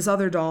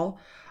other doll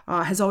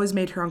has always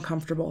made her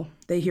uncomfortable.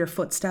 They hear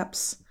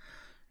footsteps.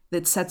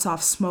 It sets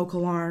off smoke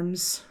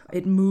alarms.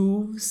 It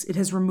moves. It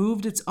has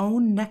removed its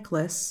own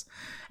necklace,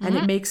 and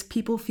it makes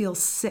people feel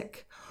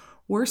sick.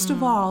 Worst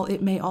of all,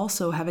 it may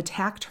also have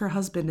attacked her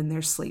husband in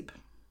their sleep.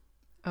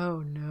 Oh,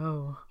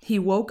 no. He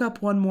woke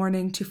up one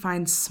morning to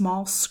find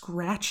small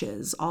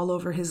scratches all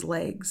over his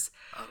legs.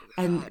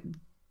 And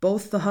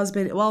both the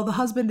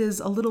husband is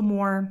a little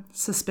more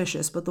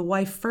suspicious, but the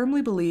wife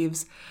firmly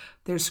believes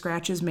they're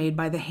scratches made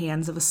by the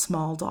hands of a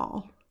small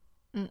doll.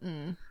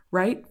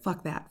 Right?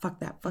 Fuck that.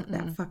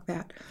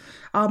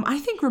 I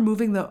think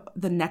removing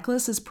the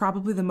necklace is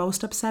probably the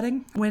most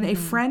upsetting. When a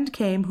friend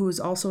came, who is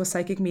also a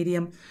psychic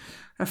medium,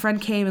 a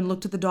friend came and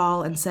looked at the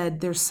doll and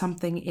said, there's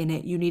something in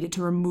it. You needed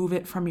to remove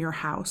it from your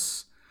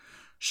house.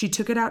 She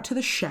took it out to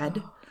the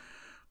shed,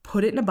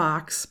 put it in a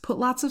box, put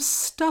lots of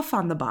stuff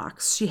on the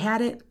box. She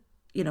had it,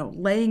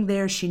 laying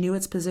there. She knew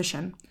its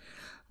position.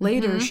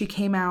 Later, she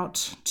came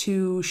out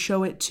to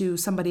show it to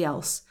somebody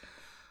else.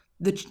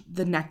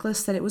 The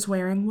necklace that it was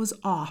wearing was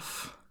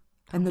off,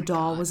 and the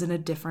doll was in a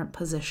different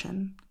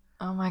position.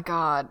 Oh, my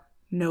God.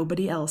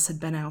 Nobody else had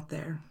been out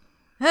there.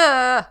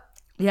 Ah!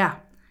 Yeah.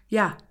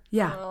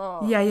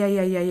 Oh.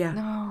 Yeah.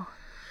 No.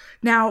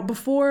 Now,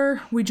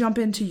 before we jump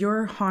into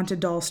your haunted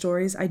doll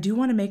stories, I do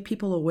want to make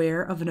people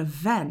aware of an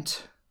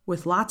event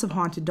with lots of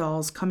haunted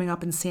dolls coming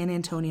up in San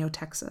Antonio,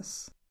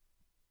 Texas.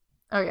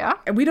 Oh, yeah?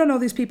 And we don't know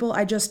these people.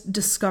 I just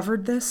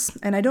discovered this,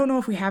 and I don't know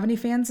if we have any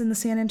fans in the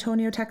San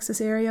Antonio, Texas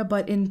area,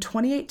 but in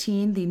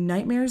 2018, the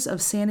Nightmares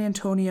of San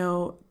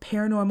Antonio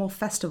Paranormal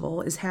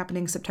Festival is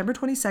happening September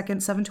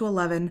 22nd, 7 to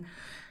 11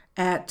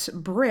 at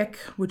Brick,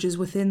 which is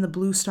within the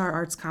Blue Star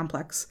Arts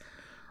Complex.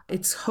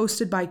 It's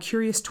hosted by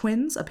Curious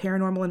Twins, a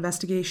paranormal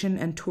investigation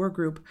and tour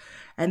group,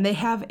 and they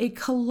have a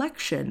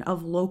collection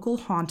of local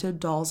haunted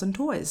dolls and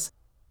toys.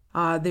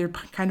 They're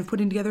kind of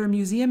putting together a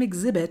museum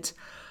exhibit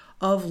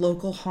of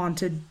local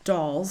haunted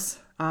dolls,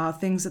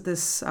 things that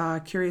this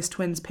Curious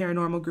Twins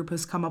paranormal group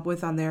has come up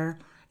with on their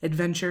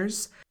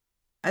adventures.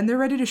 And they're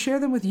ready to share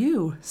them with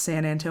you,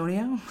 San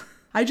Antonio.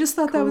 I just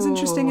thought that was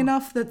interesting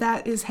enough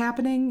that is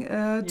happening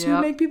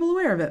to make people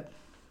aware of it.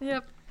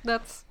 Yep,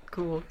 that's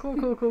cool. Cool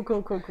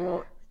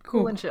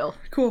and chill.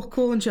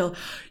 Cool and chill.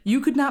 You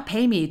could not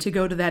pay me to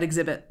go to that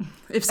exhibit.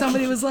 If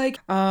somebody was like,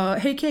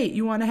 hey, Kate,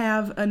 you want to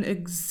have an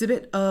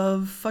exhibit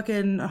of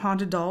fucking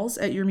haunted dolls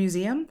at your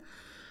museum?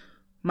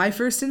 My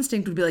first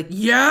instinct would be like,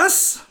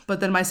 yes,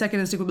 but then my second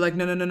instinct would be like,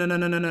 no.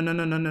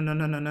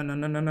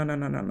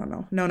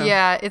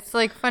 Yeah, it's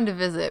like fun to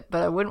visit,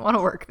 but I wouldn't want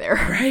to work there.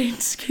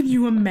 Right? Can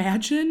you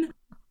imagine?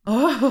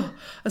 Oh,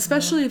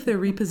 especially if they're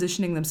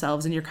repositioning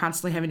themselves and you're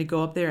constantly having to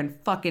go up there and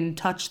fucking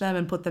touch them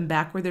and put them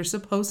back where they're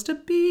supposed to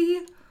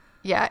be.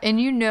 Yeah, and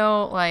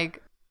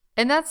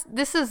and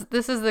this is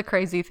the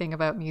crazy thing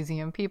about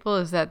museum people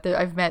is that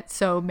I've met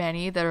so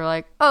many that are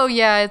like, oh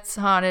yeah, it's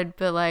haunted,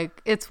 but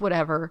like it's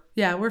whatever.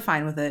 Yeah, we're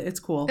fine with it.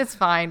 It's cool. It's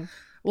fine.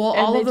 Well,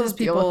 all of those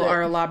people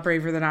are a lot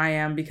braver than I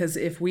am because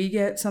if we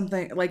get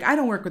something like I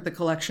don't work with the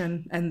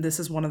collection, and this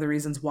is one of the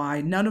reasons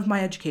why none of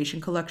my education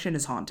collection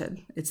is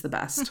haunted. It's the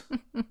best.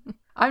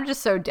 I'm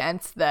just so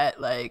dense that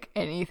like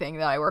anything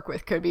that I work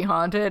with could be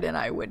haunted, and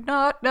I would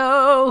not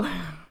know.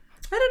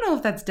 I don't know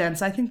if that's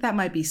dense. I think that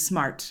might be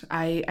smart.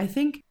 I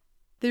think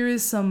there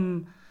is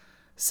some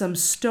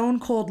stone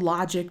cold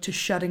logic to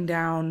shutting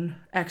down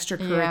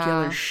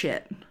extracurricular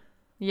shit.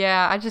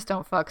 Yeah, I just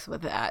don't fucks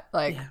with that.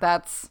 Like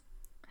that's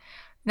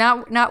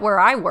not where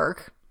I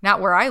work, not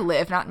where I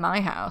live, not in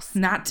my house.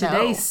 Not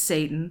today, No.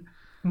 Satan.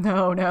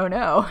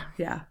 No.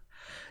 Yeah.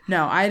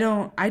 No, I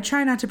don't. I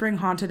try not to bring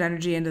haunted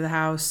energy into the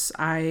house.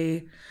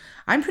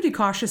 I'm pretty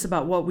cautious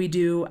about what we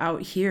do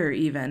out here,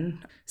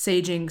 even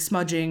saging,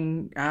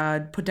 smudging,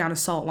 put down a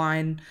salt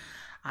line.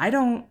 I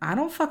don't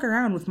fuck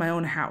around with my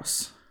own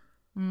house.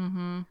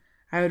 Mm-hmm.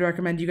 I would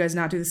recommend you guys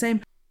not do the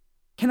same.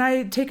 Can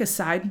I take a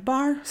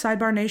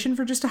sidebar nation,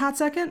 for just a hot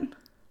second?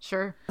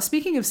 Sure.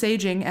 Speaking of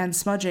saging and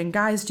smudging,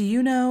 guys, do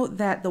you know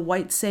that the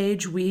white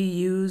sage we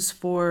use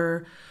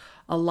for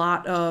a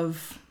lot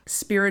of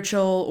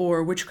spiritual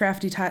or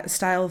witchcrafty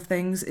style of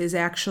things is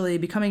actually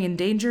becoming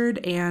endangered,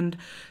 and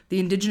the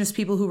indigenous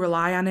people who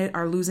rely on it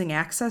are losing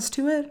access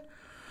to it?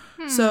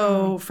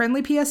 So,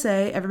 friendly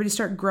PSA, everybody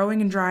start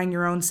growing and drying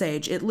your own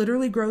sage. It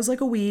literally grows like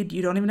a weed.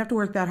 You don't even have to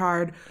work that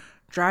hard.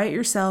 Dry it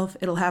yourself.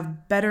 It'll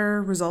have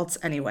better results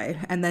anyway.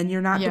 And then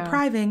you're not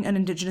depriving an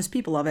indigenous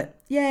people of it.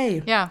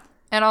 Yay. Yeah.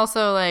 And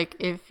also, like,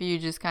 if you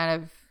just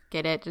kind of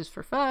get it just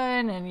for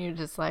fun and you're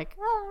just like,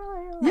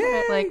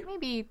 Yay. like,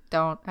 maybe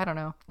don't. I don't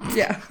know.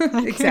 Yeah,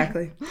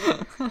 exactly.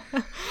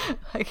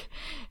 Like,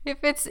 if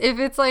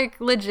it's like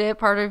legit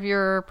part of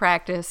your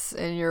practice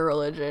and your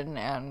religion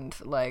and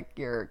like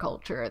your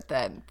culture,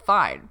 then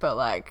fine. But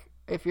like,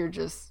 if you're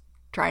just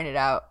trying it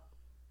out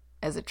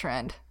as a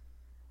trend,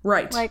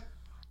 Right. like,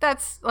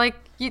 that's like,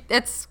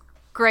 it's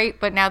great.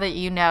 But now that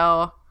you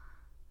know,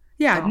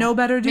 Yeah, know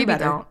better, do maybe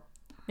better. don't.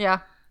 Yeah.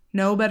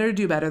 Know better,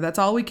 do better. That's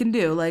all we can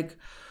do. Like,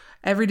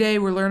 every day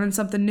we're learning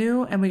something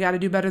new, and we got to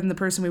do better than the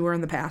person we were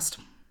in the past.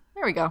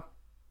 There we go.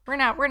 We're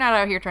not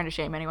out here trying to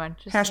shame anyone.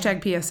 Just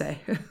Hashtag PSA.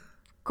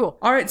 cool.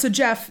 All right, so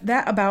Jeff,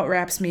 that about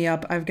wraps me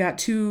up. I've got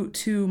two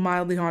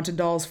mildly haunted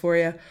dolls for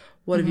you.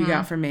 What have you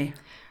got for me?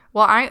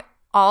 Well, I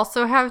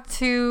also have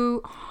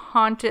two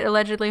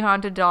allegedly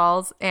haunted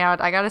dolls, and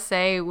I gotta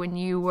say, when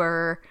you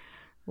were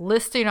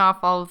listing off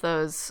all of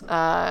those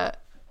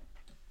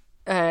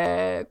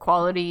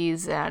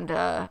qualities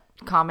and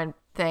common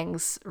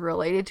things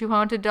related to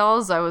haunted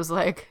dolls, I was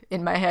like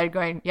in my head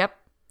going, yep,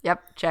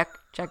 check.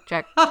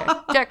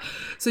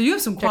 So you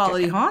have some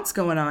quality haunts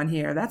going on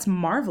here. That's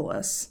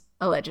marvelous.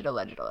 Alleged.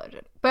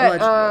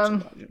 But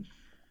Alleged.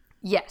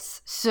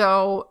 yes.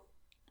 So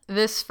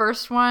this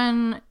first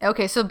one,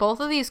 okay, so both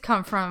of these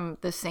come from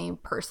the same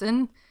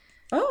person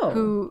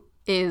who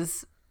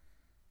is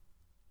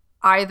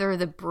either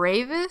the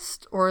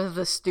bravest or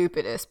the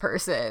stupidest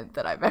person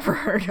that I've ever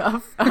heard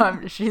of.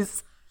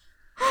 She's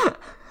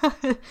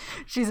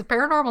a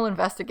paranormal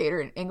investigator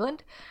in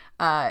England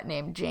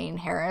named Jane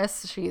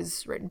Harris.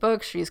 She's written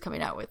books. She's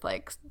coming out with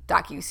like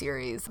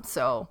docu-series.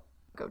 So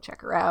go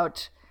check her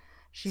out.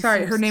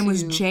 Sorry, her name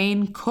was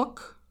Jane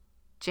Cook?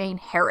 Jane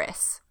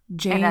Harris.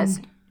 Jane. And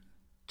as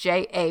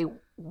Jayne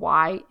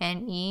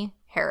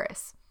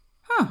Harris.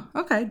 Huh,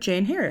 okay,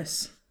 Jane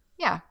Harris.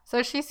 Yeah,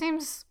 so she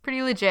seems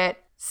pretty legit.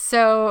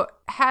 So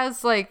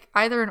has like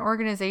either an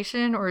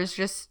organization or is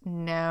just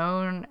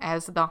known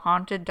as the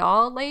Haunted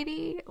Doll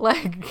Lady.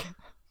 Like,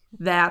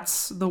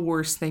 That's the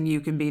worst thing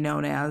you can be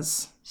known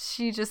as.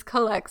 she just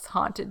collects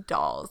haunted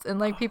dolls and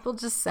like people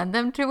just send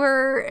them to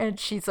her and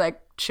she's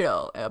like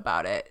chill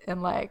about it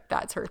and like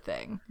that's her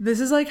thing. This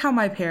is like how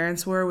my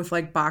parents were with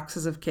like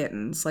boxes of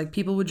kittens. Like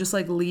people would just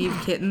like leave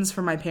kittens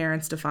for my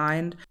parents to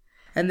find.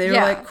 And they were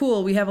Yeah. like,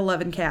 cool, we have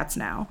 11 cats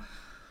now.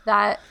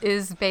 That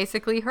is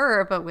basically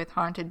her, but with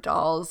haunted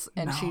dolls,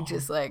 and she No.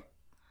 just like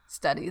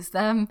studies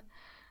them.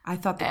 I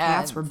thought the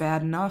cats And- were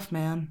bad enough,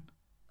 man.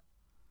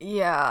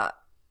 Yeah.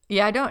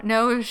 Yeah, I don't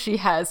know if she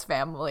has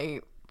family,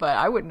 but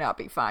I would not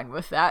be fine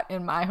with that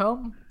in my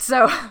home.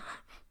 So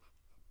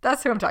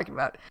that's who I'm talking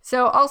about.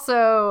 So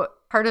also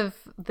part of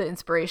the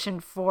inspiration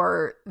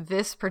for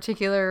this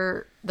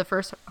particular, the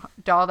first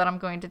doll that I'm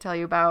going to tell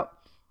you about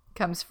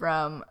comes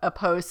from a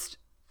post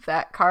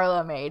that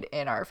Carla made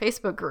in our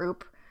Facebook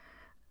group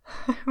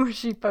where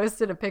she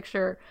posted a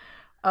picture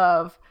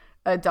of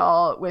a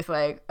doll with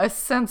like a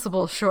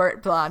sensible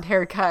short blonde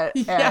haircut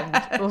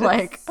and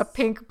like a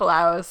pink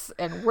blouse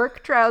and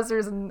work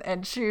trousers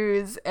and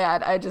shoes.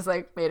 And I just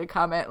like made a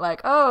comment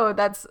like, oh,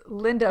 that's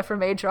Linda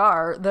from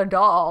HR, the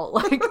doll.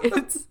 Like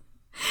it's,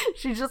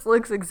 she just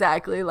looks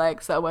exactly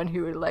like someone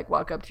who would like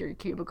walk up to your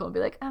cubicle and be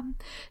like,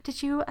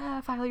 did you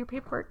file your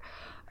paperwork?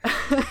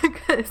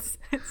 'Cause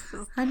it's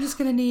just, I'm just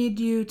going to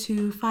need you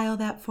to file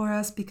that for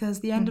us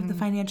because the end of the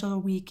financial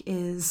week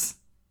is...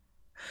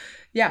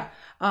 Yeah.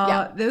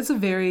 That's a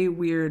very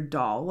weird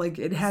doll. Like,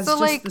 it has So,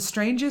 just like- the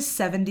strangest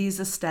 70s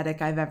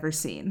aesthetic I've ever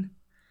seen.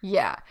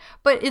 yeah,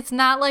 but it's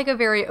not like a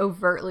very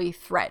overtly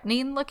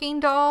threatening looking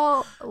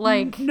doll.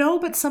 Like, No,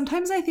 but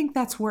sometimes I think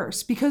that's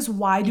worse because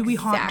why do we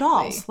haunt Exactly.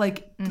 dolls?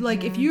 Like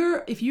if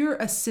you're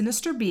a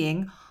sinister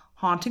being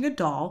haunting a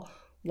doll,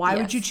 why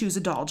would Yes. you choose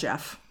a doll,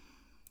 Jeff?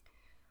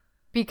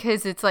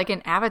 because it's like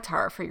an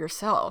avatar for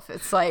yourself.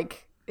 It's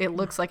like it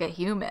looks like a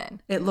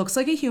human. It looks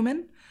like a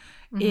human.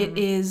 It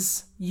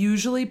is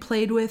usually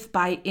played with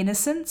by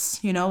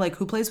innocents, like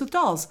who plays with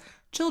dolls?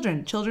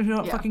 Children who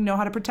don't fucking know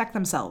how to protect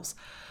themselves.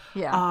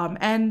 Yeah.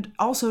 And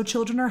also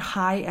children are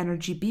high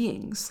energy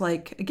beings.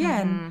 Like,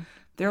 again,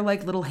 they're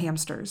like little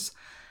hamsters.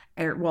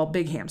 Well,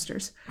 big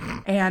hamsters.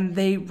 And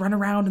they run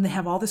around and they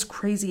have all this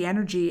crazy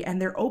energy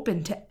and they're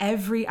open to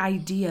every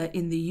idea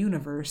in the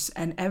universe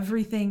and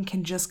everything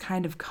can just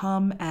kind of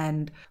come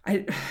and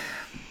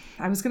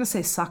I was going to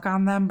say suck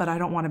on them, but I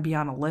don't want to be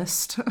on a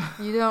list.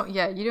 You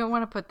don't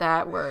want to put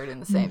that word in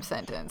the same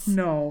sentence.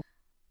 No.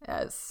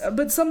 As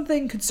But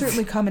something could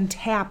certainly come and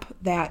tap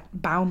that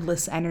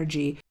boundless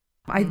energy.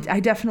 I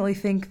definitely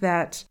think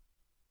that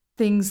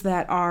things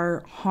that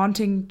are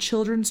haunting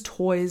children's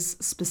toys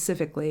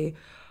specifically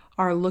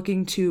are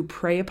looking to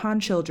prey upon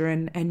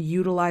children and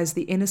utilize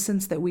the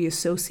innocence that we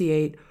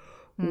associate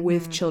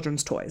with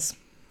children's toys.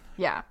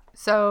 Yeah.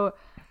 So,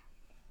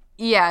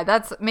 yeah,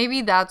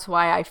 that's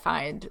why I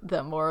find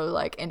the more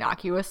like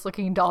innocuous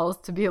looking dolls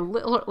to be a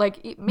little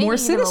like maybe more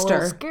even sinister, a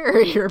little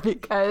scarier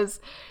because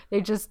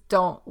they just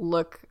don't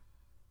look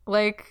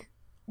like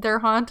they're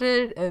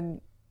haunted,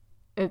 and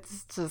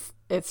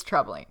it's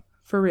troubling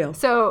for real.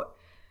 So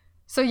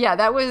yeah,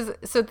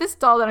 this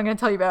doll that I'm going to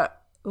tell you about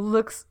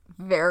looks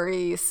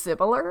very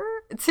similar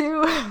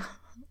to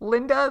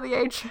Linda the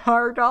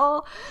HR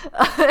doll.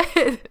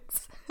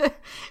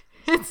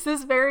 It's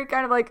this very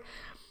kind of like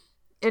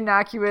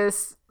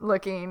innocuous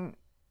looking,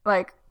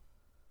 like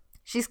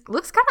she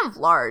looks kind of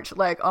large,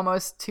 like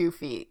almost 2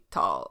 feet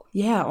tall.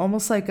 Yeah,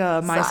 almost like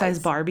a My Size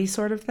Barbie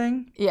sort of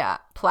thing. Yeah,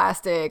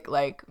 plastic,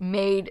 like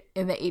made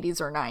in the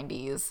 80s or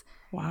 90s.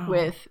 Wow.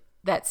 With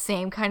that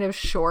same kind of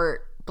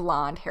short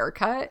blonde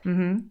haircut.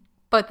 Mm-hmm.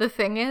 But the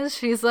thing is,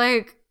 she's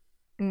like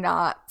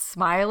not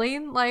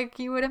smiling like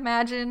you would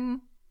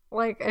imagine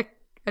like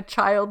a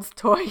child's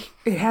toy.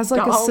 It has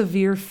like doll. a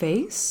severe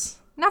face.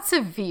 Not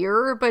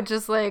severe, but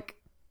just like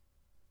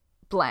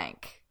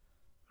blank.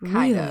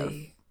 Kind of.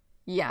 Really?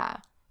 Yeah.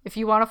 If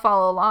you want to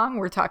follow along,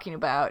 we're talking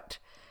about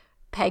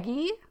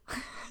Peggy.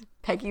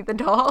 Peggy the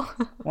doll.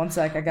 One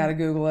sec, I gotta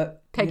Google it.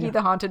 Peggy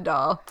the haunted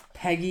doll.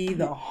 Peggy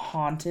the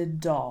haunted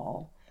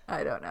doll.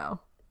 I don't know.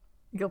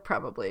 You'll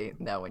probably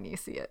know when you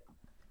see it.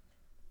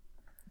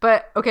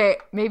 But, okay,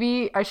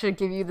 maybe I should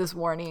give you this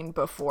warning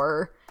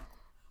before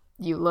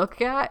you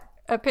look at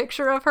a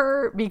picture of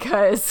her,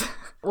 because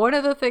one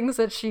of the things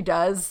that she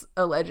does,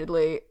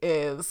 allegedly,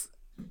 is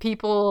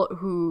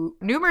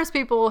numerous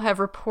people have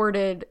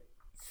reported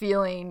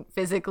feeling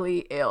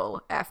physically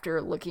ill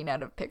after looking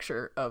at a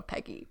picture of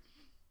Peggy.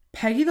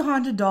 Peggy the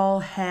haunted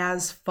doll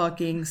has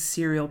fucking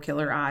serial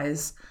killer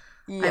eyes.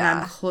 Yeah. And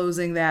I'm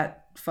closing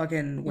that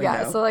fucking window.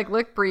 Yeah, so, like,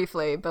 look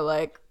briefly, but,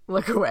 like,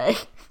 look away.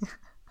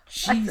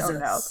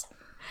 Jesus.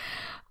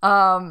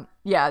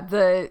 Yeah,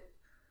 the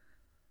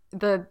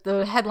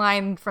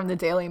headline from the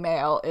Daily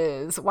Mail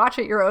is "Watch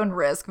at your own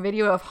risk.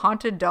 Video of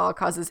haunted doll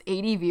causes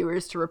 80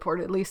 viewers to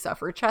reportedly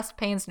suffer chest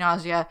pains,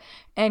 nausea,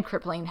 and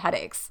crippling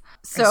headaches."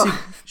 So,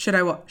 should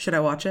I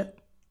watch it?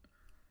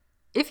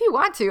 If you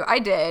want to, I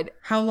did.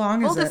 How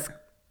long is it?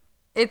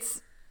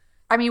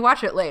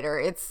 Watch it later.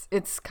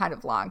 It's kind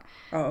of long.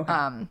 Oh,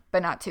 okay.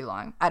 But not too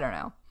long. I don't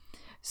know.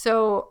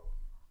 So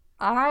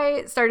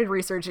I started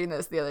researching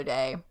this the other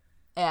day,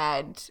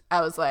 and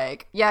I was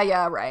like,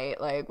 yeah, right,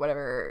 like,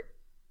 whatever.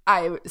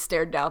 I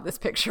stared down this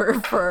picture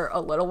for a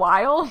little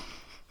while,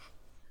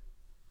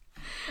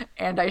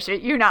 and I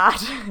shit you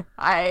not,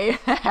 I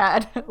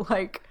had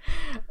like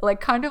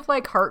kind of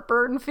like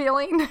heartburn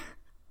feeling.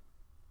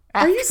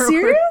 Are you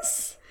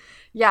serious?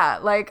 Yeah,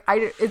 like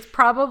it's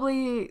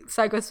probably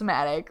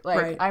psychosomatic.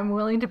 Like, right. I'm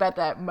willing to bet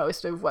that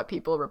most of what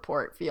people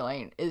report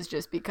feeling is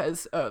just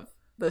because of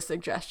the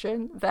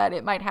suggestion that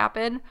it might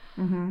happen.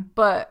 Mm-hmm.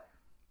 But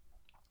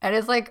it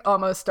is like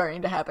almost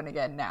starting to happen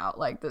again now.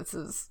 Like, this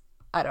is,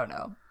 I don't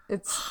know.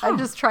 I'm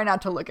just trying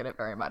not to look at it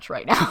very much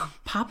right now.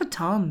 Papa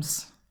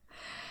Tums.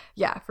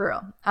 Yeah, for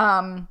real.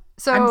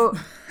 So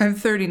I'm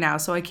 30 now,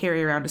 so I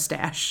carry around a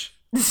stash.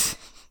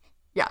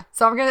 Yeah,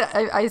 so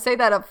I say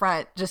that up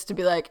front just to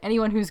be like,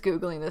 anyone who's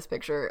Googling this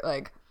picture,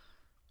 like,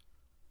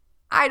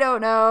 I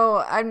don't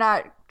know. I'm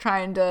not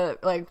trying to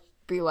like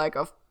be like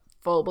a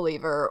full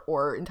believer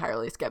or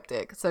entirely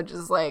skeptic. So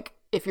just like,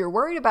 if you're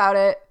worried about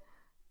it,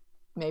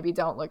 maybe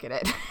don't look at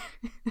it.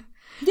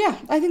 Yeah,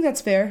 I think that's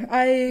fair.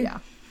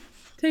 I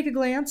took a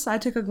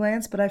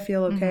glance, but I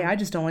feel okay. Mm-hmm. I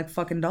just don't like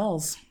fucking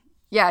dolls.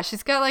 Yeah,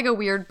 she's got like a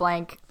weird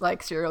blank,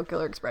 like, serial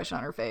killer expression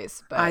on her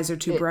face. But eyes are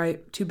too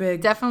bright, too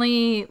big.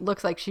 Definitely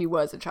looks like she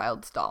was a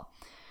child's doll.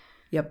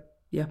 Yep.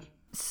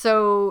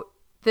 So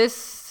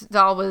this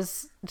doll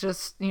was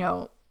just,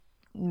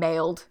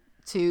 mailed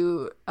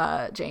to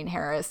Jane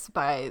Harris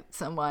by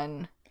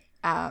someone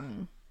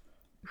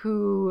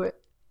who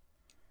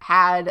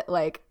had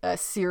like a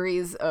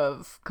series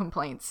of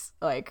complaints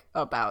like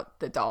about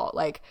the doll.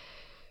 Like,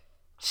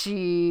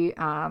 she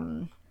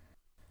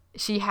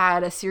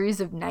had a series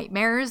of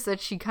nightmares that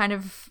she kind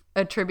of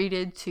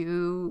attributed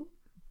to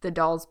the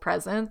doll's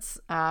presence.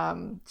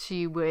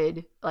 She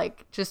would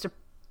like just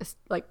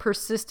like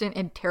persistent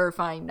and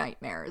terrifying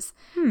nightmares.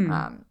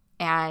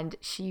 And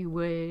she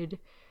would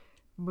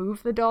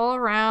move the doll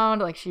around,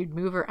 like she'd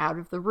move her out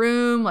of the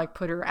room, like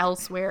put her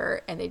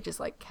elsewhere, and they just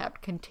like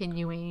kept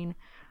continuing.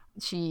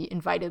 She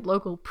invited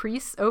local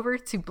priests over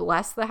to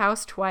bless the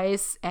house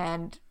twice,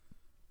 and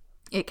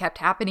it kept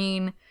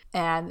happening.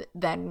 And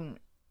then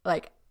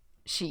like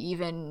she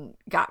even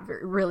got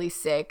really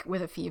sick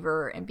with a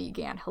fever and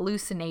began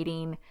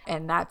hallucinating,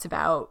 and that's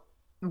about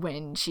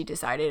when she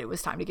decided it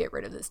was time to get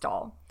rid of this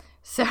doll.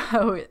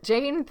 So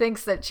Jane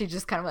thinks that she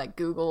just kind of like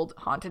Googled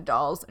haunted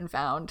dolls and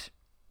found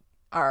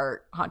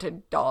our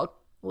haunted doll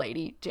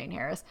lady, Jane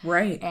Harris.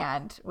 Right.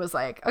 And was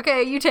like,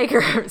 okay, you take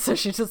her. So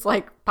she just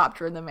like popped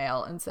her in the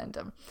mail and sent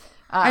them.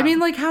 I mean,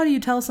 like, how do you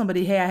tell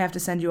somebody, hey, I have to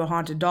send you a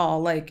haunted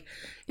doll? Like,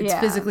 it's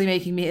physically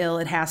making me ill.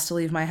 It has to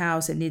leave my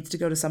house. It needs to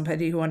go to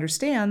somebody who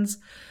understands.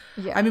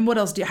 Yeah. I mean, what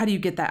else how do you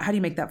get that? How do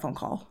you make that phone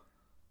call?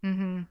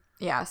 Mm-hmm.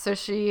 Yeah. So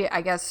she,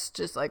 I guess,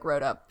 just like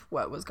wrote up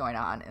what was going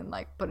on and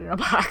like put it in a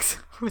box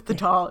with the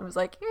doll and was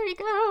like, here you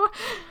go.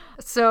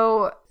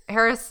 So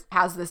Harris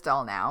has this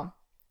doll now.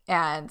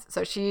 And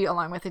so she,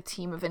 along with a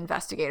team of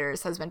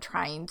investigators, has been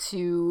trying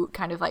to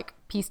kind of like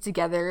piece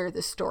together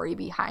the story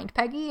behind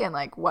Peggy and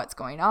like what's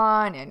going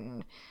on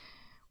and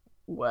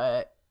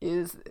who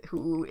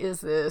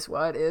is this?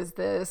 What is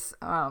this?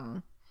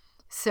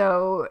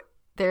 So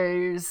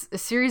there's a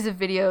series of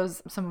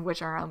videos, some of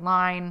which are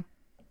online,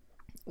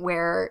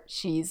 where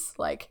she's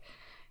like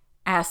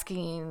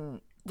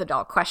asking the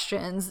doll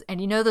questions. And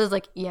you know those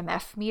like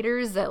EMF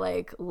meters that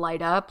like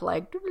light up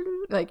like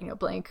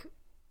blank,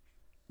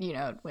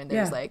 when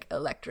there's like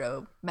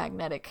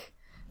electromagnetic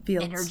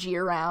fields, energy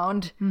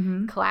around.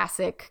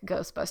 Classic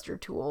Ghostbuster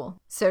tool.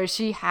 So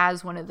she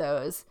has one of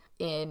those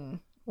in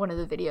one of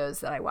the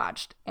videos that I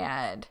watched,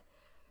 and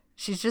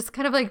she's just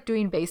kind of like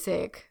doing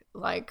basic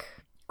like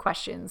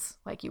questions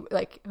like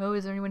oh,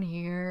 is there anyone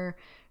here?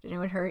 Did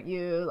anyone hurt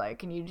you? Like,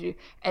 can you do?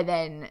 And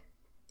then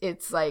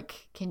it's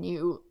like, can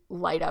you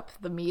light up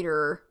the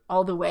meter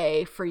all the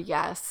way for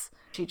yes?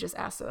 She just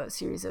asks a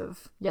series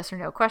of yes or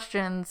no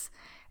questions.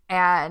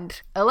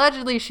 And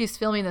allegedly she's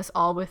filming this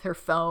all with her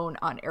phone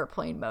on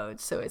airplane mode.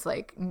 So it's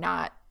like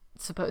not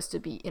supposed to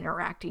be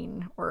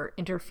interacting or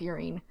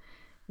interfering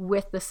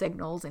with the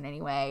signals in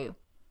any way.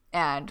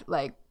 And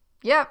like,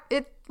 yeah,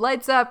 it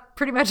lights up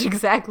pretty much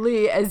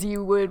exactly as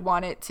you would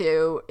want it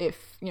to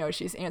if,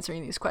 she's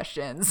answering these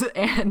questions.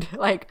 And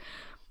like,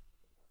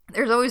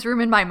 there's always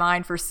room in my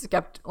mind for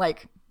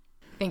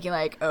thinking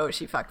like, oh,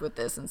 she fucked with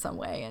this in some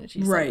way and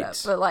she said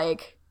that. But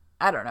like,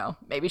 I don't know.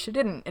 Maybe she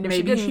didn't. And if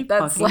she didn't,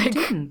 that's like,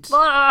 didn't.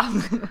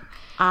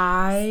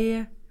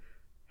 I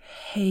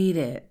hate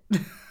it.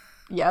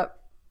 Yep.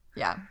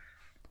 Yeah.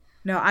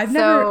 No, I've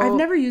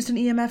never used an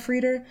EMF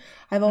reader.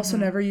 I've also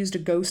never used a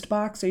ghost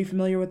box. Are you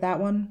familiar with that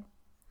one?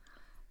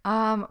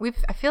 I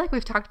feel like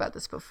we've talked about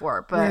this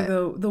before, but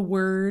where the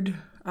word,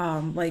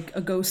 like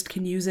a ghost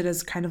can use it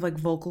as kind of like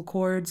vocal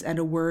cords, and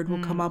a word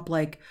will come up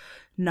like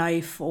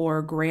knife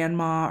or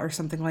grandma or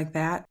something like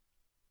that.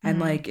 And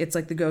like it's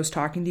like the ghost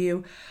talking to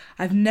you.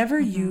 I've never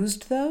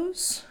used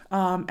those,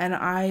 and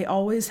I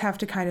always have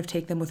to kind of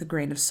take them with a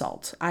grain of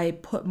salt. I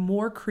put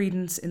more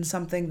credence in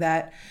something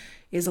that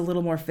is a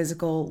little more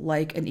physical,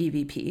 like an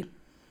EVP.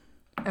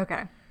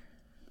 Okay.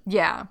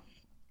 Yeah.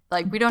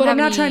 Like we don't. But I'm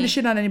not trying to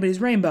shit on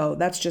anybody's rainbow.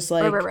 That's just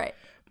like right.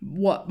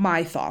 what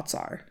my thoughts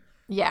are.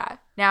 Yeah.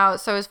 Now,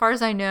 so as far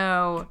as I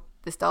know,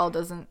 this doll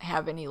doesn't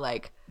have any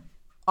like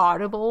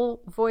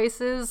audible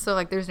voices, so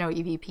like there's no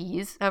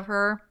EVPs of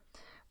her.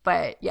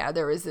 But yeah,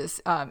 there was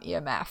this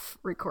EMF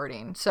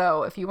recording.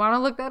 So if you want to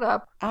look that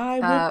up.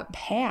 I would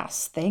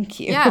pass. Thank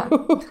you. Yeah.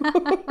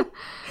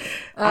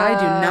 I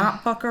do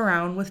not fuck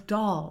around with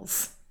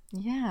dolls.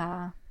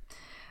 Yeah.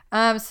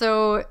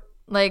 So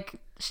like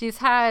she's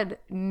had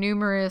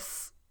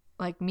numerous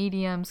like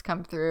mediums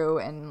come through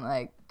and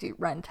like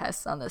run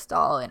tests on this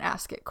doll and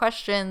ask it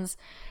questions.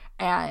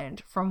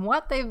 And from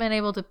what they've been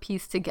able to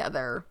piece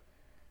together,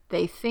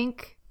 they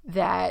think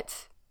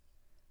that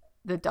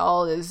the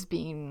doll is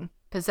being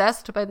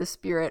possessed by the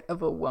spirit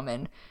of a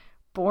woman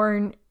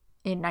born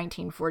in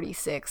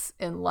 1946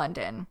 in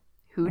London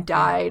who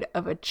died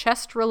of a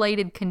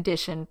chest-related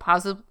condition,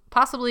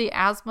 possibly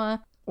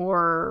asthma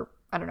or,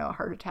 I don't know, a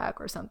heart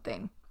attack or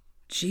something.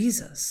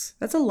 Jesus.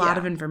 That's a lot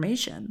of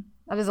information.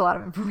 That is a lot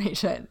of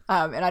information.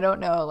 And I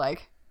don't know,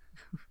 like,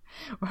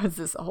 was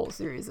this a whole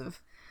series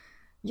of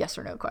yes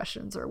or no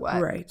questions or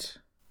what? Right.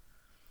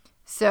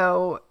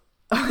 So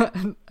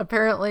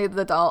apparently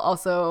the doll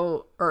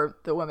also, or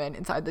the woman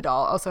inside the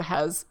doll also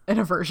has an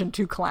aversion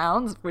to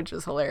clowns, which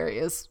is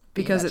hilarious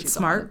because it's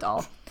smart.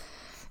 Doll.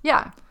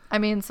 Yeah. I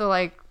mean, so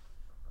like,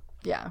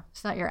 yeah,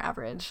 she's not your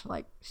average.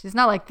 Like, she's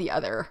not like the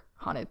other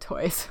haunted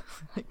toys.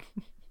 Like,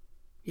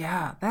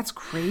 yeah, that's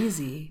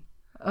crazy.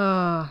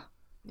 Yeah.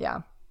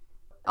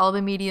 All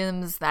the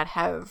mediums that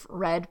have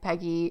read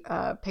Peggy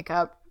pick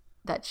up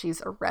that she's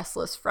a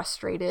restless,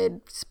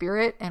 frustrated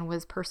spirit and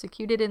was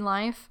persecuted in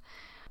life.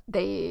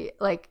 They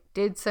like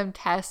did some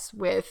tests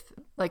with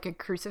like a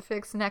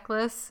crucifix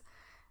necklace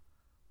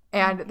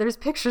And there's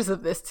pictures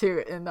of this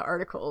too in the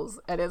articles,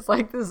 and it's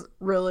like this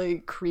really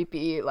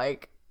creepy,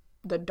 like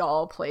the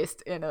doll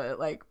placed in a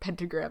like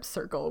pentagram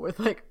circle with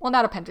like, well,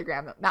 not a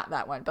pentagram, not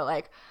that one, but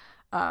like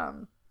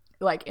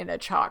in a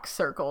chalk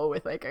circle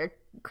with like a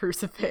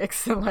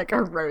crucifix and like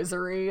a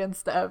rosary and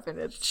stuff, and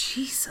it's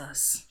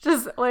Jesus.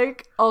 just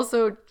like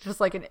also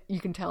just like you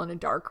can tell in a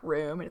dark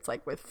room, and it's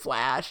like with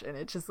flash, and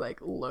it just like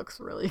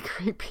looks really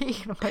creepy.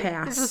 I'm like,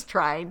 it's just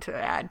trying to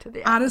add to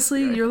the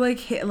honestly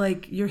atmosphere. you're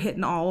you're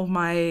hitting all of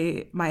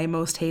my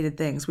most hated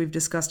things. We've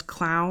discussed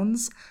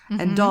clowns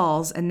and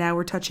dolls, and now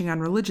we're touching on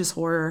religious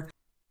horror.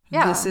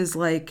 Yeah. This is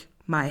like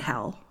my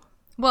hell.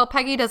 Well,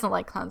 Peggy doesn't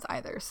like clowns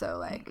either, so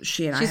like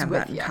She and I she's have with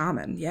that in ya.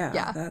 common.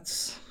 Yeah.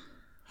 That's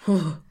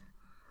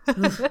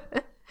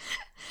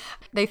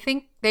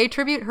They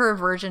attribute her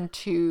aversion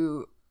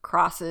to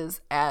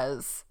crosses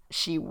as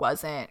she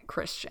wasn't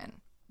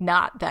Christian,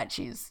 not that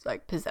she's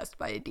like possessed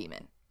by a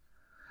demon.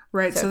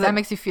 right. So if that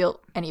makes you feel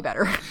any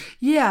better.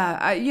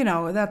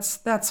 yeah,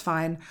 that's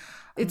fine.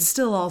 It's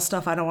still all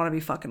stuff I don't want to be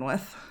fucking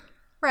with.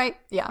 Right.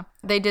 Yeah.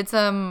 They did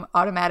some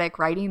automatic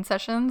writing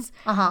sessions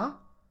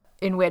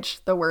in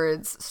which the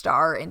words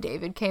Star and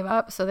David came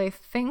up. So they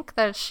think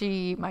that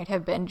she might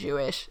have been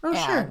Jewish. Oh,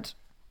 sure. And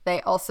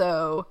they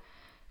also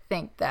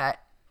think that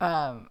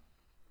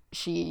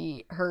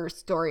her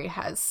story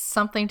has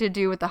something to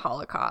do with the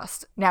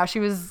Holocaust. Now, she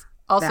was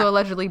also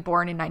allegedly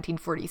born in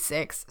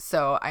 1946.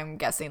 So I'm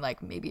guessing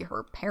like maybe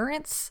her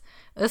parents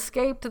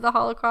escaped the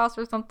Holocaust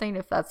or something.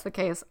 If that's the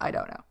case, I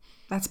don't know.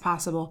 That's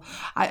possible.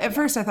 At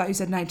first, I thought you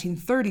said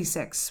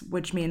 1936,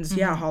 which means,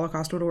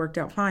 Holocaust would have worked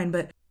out fine.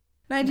 But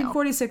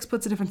 1946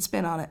 puts a different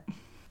spin on it.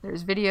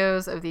 There's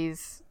videos of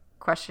these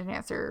question and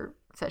answer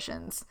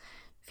sessions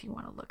if you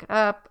want to look it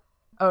up.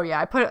 Oh,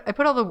 yeah. I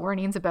put all the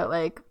warnings about,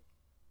 like,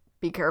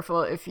 be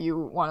careful if you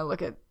want to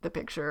look at the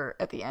picture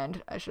at the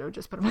end. I should have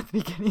just put them at the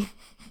beginning.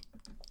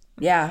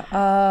 Yeah.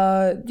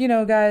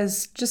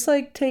 Guys, just,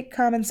 like, take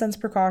common sense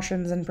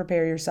precautions and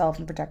prepare yourself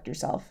and protect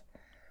yourself.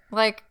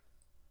 Like,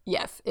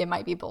 yes, it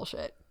might be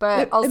bullshit.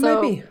 But It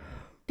also, might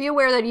be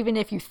aware that even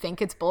if you think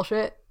it's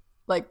bullshit,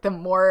 like, the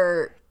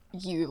more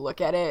you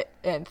look at it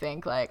and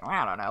think, like,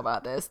 I don't know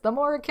about this, the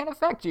more it can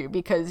affect you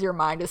because your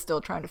mind is still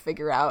trying to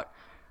figure out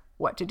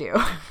what to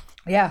do.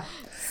 Yeah.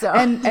 So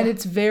And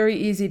it's very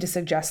easy to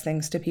suggest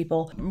things to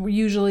people.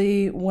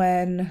 Usually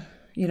when,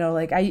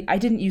 I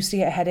didn't used to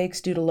get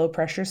headaches due to low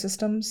pressure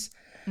systems.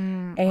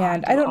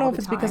 And I don't know if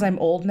it's because I'm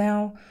old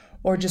now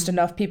or just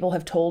enough people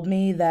have told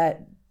me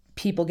that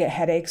people get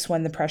headaches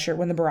when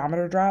the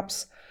barometer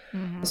drops.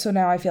 So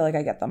now I feel like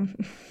I get them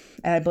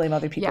and I blame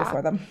other people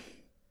for them.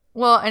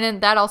 Well, and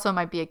then that also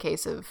might be a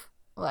case of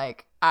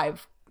like,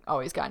 I've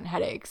always gotten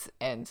headaches,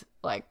 and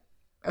like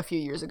a few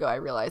years ago I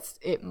realized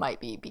it might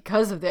be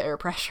because of the air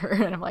pressure,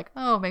 and I'm like,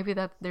 oh, maybe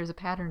there's a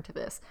pattern to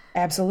this.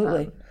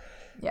 Absolutely.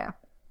 Yeah.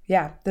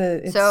 Yeah.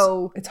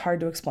 It's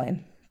hard to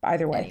explain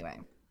either way.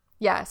 Anyway.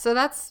 Yeah, so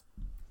that's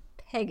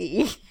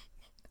Peggy.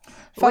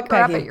 Fuck Look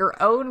her up Peggy. at your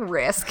own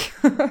risk.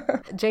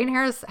 Jane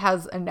Harris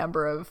has a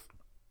number of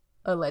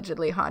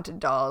allegedly haunted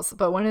dolls,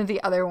 but one of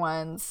the other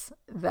ones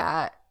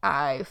that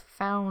I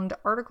found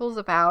articles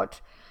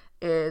about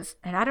is,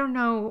 and I don't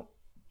know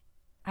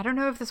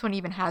if this one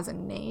even has a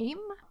name,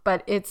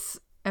 but it's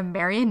a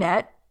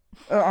marionette.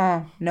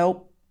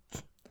 Nope.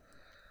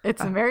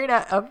 It's a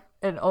marionette of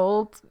an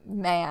old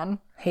man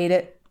Hate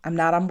it. I'm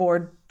not on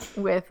board.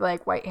 with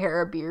like white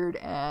hair, a beard,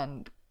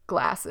 and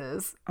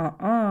glasses.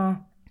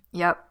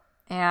 Yep.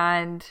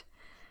 And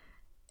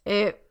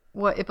it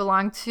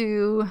belonged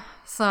to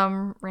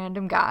some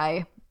random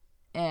guy,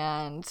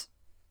 and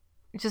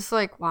just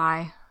like,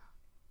 why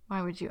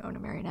would you own a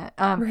marionette?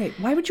 Right.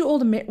 Why would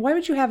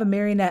you have a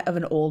marionette of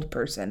an old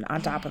person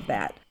on top of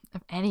that?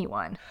 Of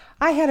anyone.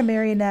 I had a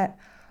marionette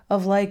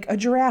of like a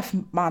giraffe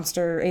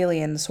monster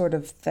alien sort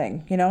of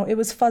thing. It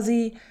was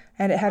fuzzy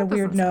and it had a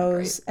weird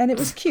nose and it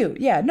was cute.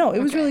 Yeah, no, it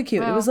was really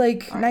cute. It was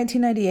like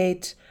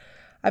 1998.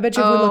 I bet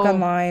you if we look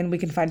online, we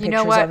can find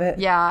pictures of it.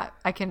 Yeah,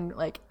 I can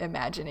like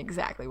imagine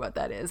exactly what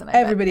that is. And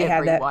Everybody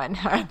had that.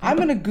 Had I'm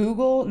going to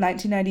Google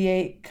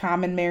 1998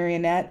 common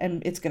marionette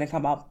and it's going to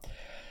come up.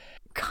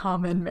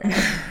 Common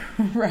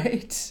marionette.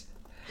 Right.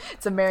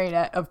 It's a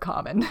marionette of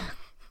common.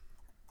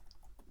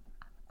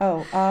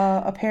 Oh,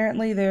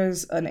 apparently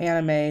there's an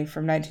anime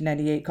from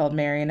 1998 called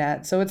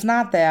Marionette, so it's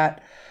not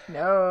that.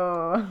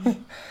 No.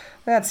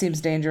 That seems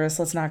dangerous.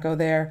 Let's not go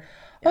there.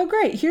 Oh,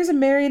 great. Here's a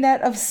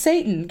marionette of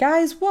Satan.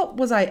 Guys, what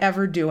was I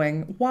ever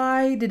doing?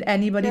 Why did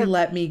anybody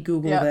let me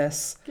Google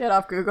this? Get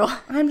off Google.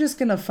 I'm just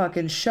gonna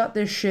fucking shut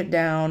this shit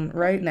down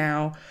right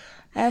now.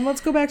 And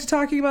let's go back to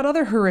talking about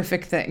other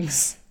horrific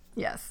things.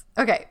 Yes.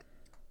 Okay.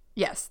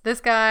 Yes,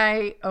 this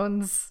guy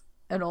owns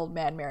an old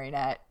man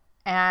marionette,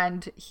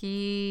 and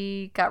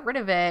he got rid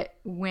of it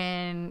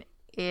when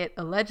it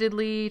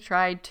allegedly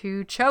tried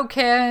to choke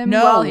him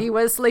while he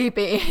was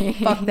sleeping.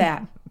 Fuck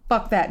that.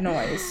 Fuck that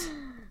noise.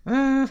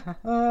 Yeah.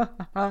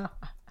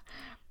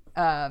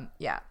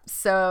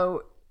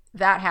 So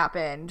that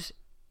happened.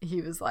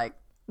 He was like,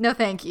 no,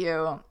 thank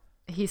you.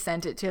 He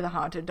sent it to the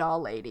haunted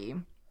doll lady.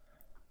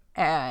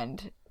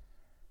 And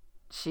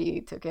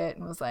she took it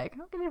and was like,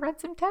 I'm going to run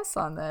some tests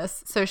on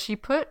this. So she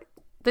put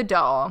the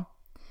doll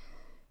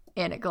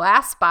in a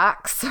glass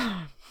box,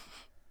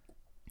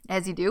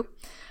 as you do.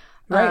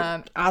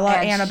 Right. A la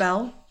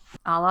Annabelle.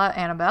 A la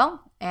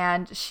Annabelle.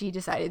 And she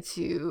decided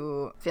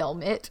to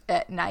film it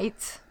at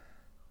night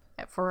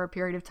for a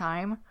period of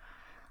time.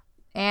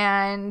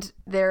 And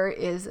there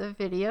is a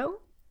video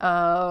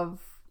of,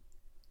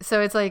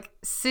 so it's like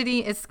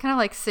sitting, it's kind of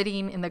like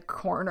sitting in the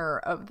corner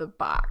of the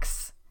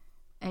box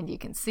and you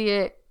can see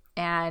it.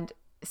 And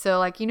so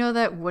like, you know,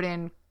 that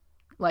wooden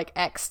like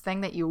X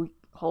thing that you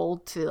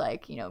hold to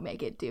like, you know,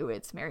 make it do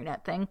its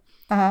marionette thing.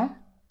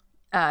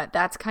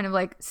 That's kind of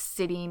like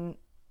sitting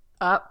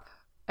up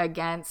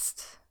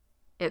against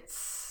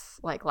its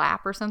like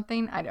lap or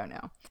something. I don't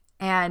know.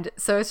 And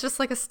so it's just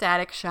like a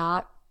static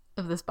shot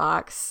of this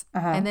box.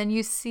 And then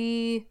you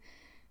see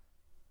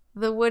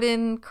the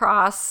wooden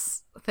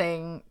cross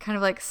thing kind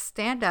of like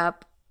stand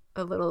up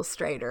a little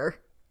straighter.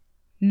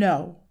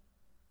 No.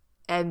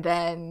 And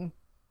then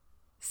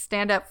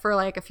stand up for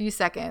like a few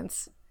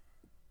seconds.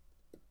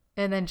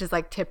 And then just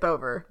like tip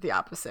over the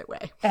opposite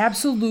way.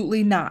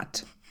 Absolutely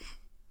not.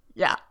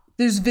 Yeah.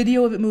 There's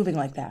video of it moving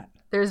like that.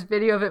 There's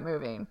video of it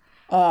moving.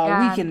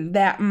 Oh, we can,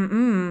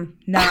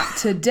 not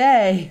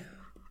today.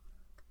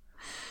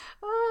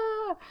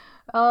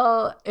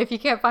 If you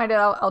can't find it,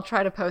 I'll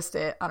try to post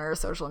it on our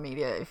social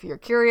media if you're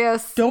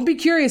curious. Don't be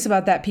curious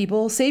about that,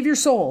 people. Save your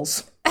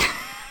souls.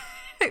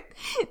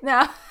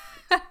 No.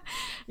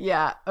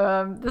 Yeah.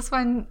 This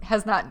one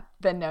has not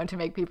been known to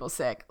make people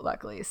sick,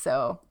 luckily.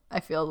 So I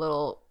feel a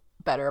little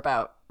better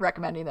about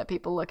recommending that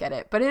people look at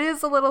it. But it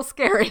is a little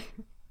scary.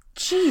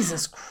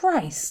 Jesus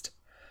Christ.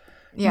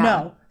 Yeah.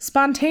 No.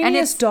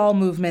 Spontaneous doll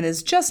movement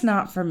is just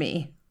not for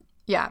me.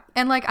 Yeah.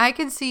 And like I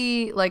could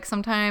see like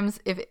sometimes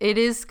if it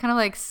is kind of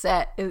like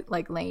set,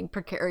 like laying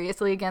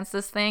precariously against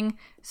this thing.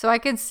 So I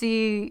could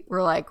see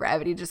where like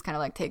gravity just kind of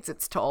like takes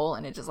its toll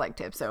and it just like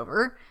tips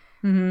over.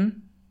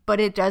 But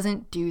it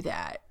doesn't do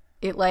that.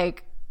 It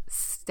like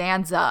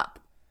stands up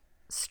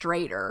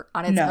straighter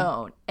on its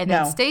own and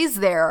then stays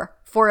there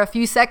for a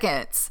few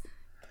seconds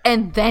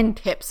and then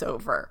tips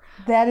over.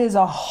 That is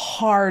a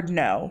hard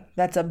no.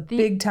 That's a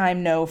big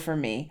time no for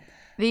me.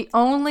 The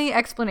only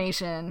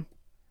explanation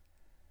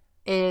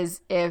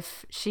is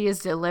if she is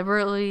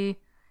deliberately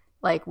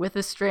like with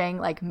a string,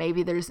 like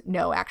maybe there's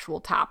no actual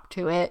top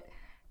to it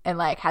and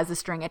like has a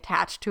string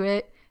attached to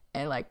it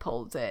and like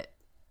pulls it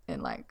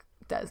and like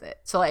does it.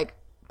 So like,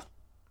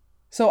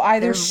 so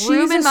either she's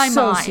a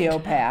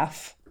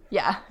sociopath,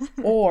 yeah,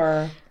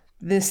 or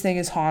this thing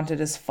is haunted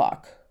as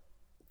fuck.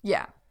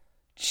 Yeah.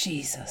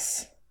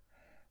 Jesus.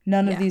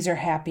 None of these are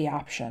happy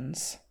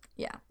options.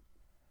 Yeah.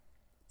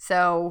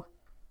 So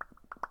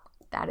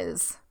that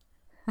is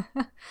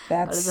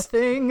that is a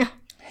thing.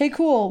 Hey,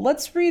 cool.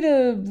 Let's read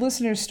a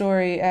listener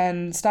story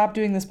and stop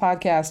doing this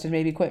podcast and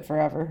maybe quit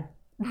forever.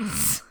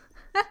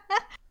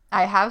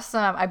 I have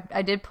some.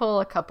 I did pull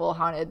a couple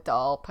haunted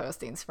doll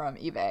postings from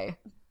eBay.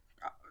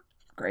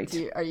 Great.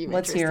 Are you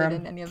Let's interested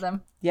in any of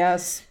them?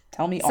 Yes.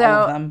 Tell me all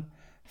of them.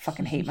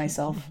 Fucking hate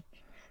myself.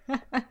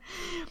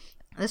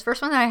 This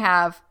first one that I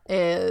have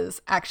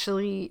is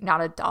actually not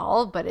a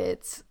doll, but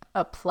it's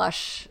a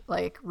plush,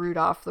 like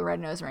Rudolph the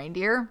Red-Nosed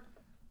Reindeer.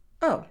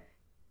 Oh.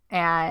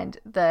 And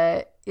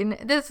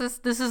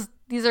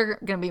these are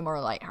gonna be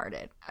more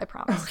lighthearted, I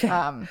promise. Okay.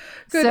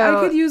 Good. So, I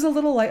could use a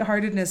little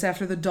lightheartedness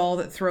after the doll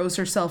that throws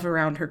herself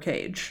around her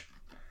cage.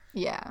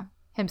 Yeah,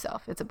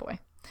 himself. It's a boy.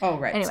 Oh,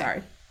 right. Anyway.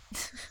 Sorry.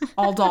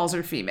 All dolls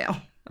are female.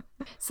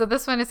 So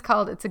this one is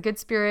called "It's a Good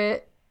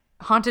Spirit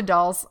Haunted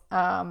Dolls,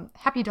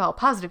 Happy Doll,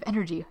 Positive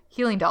Energy,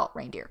 Healing Doll,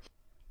 Reindeer."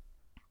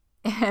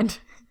 And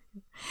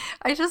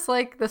I just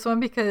like this one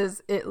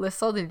because it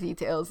lists all the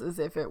details as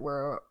if it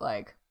were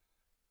like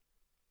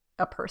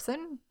a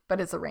person,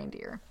 but it's a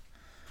reindeer.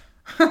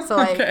 So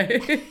like,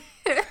 Okay.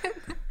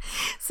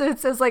 so it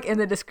says like in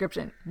the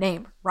description,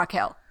 name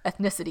Raquel,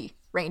 ethnicity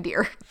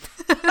reindeer,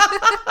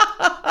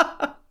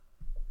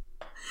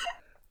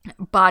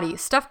 body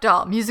stuffed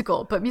doll,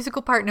 musical, but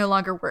musical part no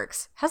longer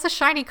works. Has a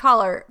shiny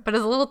collar, but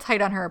is a little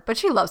tight on her, but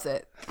she loves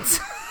it.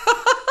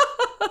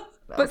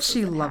 But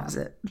she loves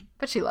it.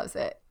 But she loves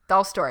it.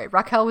 Doll story.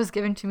 Raquel was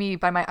given to me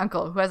by my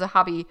uncle, who has a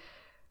hobby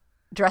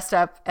dressed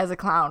up as a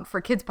clown for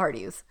kids'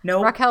 parties.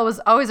 Nope. Raquel was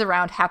always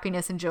around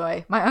happiness and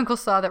joy. My uncle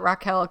saw that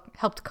Raquel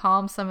helped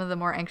calm some of the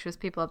more anxious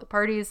people at the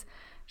parties.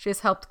 She has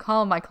helped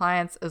calm my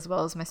clients as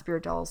well as my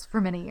spirit dolls for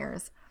many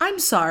years. I'm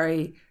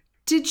sorry.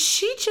 Did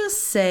she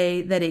just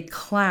say that a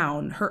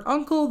clown, her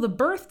uncle, the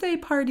birthday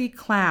party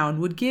clown,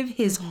 would give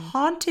his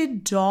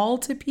haunted doll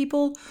to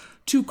people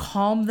to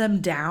calm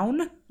them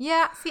down?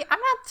 Yeah, see, I'm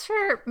not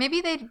sure. Maybe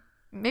they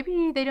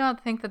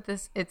don't think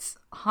that it's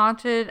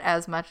haunted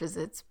as much as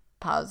it's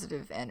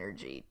positive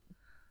energy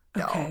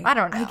doll. Okay. I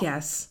don't know. I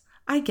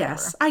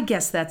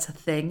guess that's a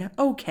thing.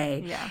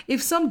 Okay. Yeah.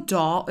 If some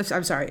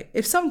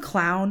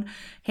clown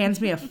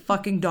hands me a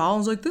fucking doll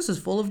and is like, this is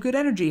full of good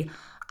energy,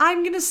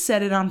 I'm going to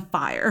set it on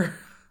fire.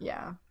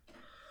 Yeah.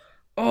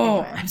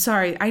 Oh, Anyway. I'm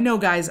sorry. I know,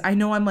 guys. I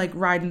know I'm like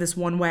riding this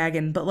one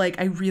wagon, but like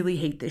I really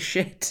hate this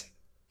shit.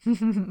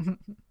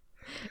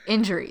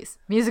 Injuries.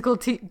 Musical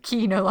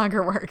key no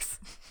longer works.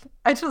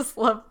 I just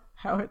love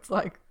how it's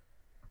like,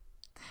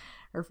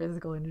 or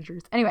physical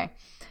injuries. Anyway.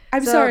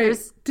 I'm so sorry.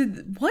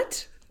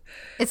 What?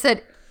 It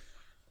said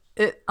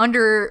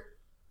under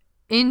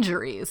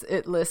injuries,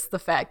 it lists the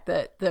fact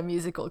that the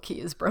musical key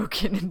is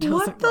broken and doesn't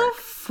What the work.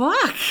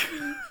 fuck?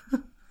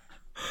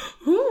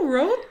 Who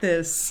wrote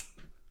this?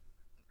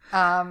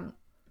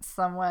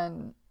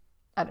 Someone,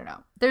 I don't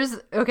know.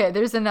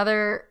 There's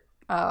another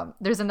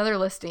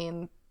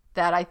listing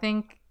that I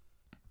think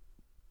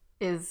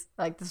is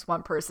like this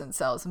one person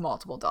sells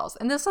multiple dolls.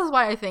 And this is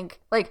why I think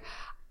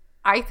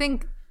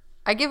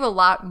I give a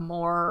lot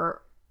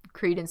more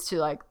credence to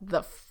like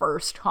the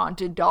first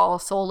haunted doll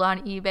sold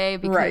on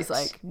eBay because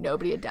like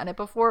nobody had done it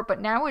before,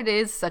 but now it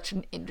is such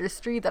an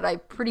industry that I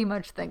pretty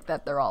much think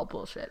that they're all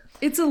bullshit.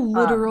 It's a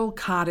literal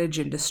cottage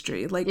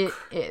industry. Like It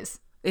is.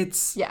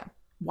 it's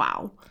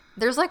wow.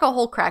 There's like a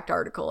whole cracked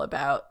article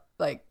about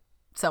like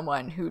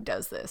someone who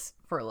does this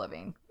for a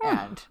living.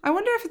 And I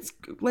wonder if it's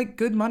like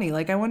good money.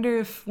 Like I wonder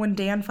if when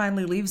Dan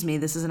finally leaves me,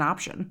 this is an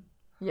option.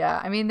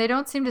 yeah, I mean, they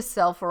don't seem to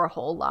sell for a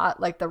whole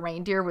lot. Like the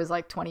reindeer was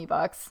like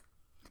 $20.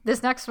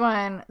 This next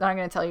one that I'm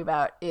going to tell you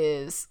about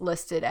is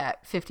listed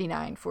at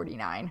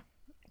 $59.49.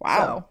 Wow,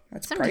 So,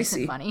 that's some pricey.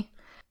 decent money.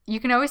 You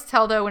can always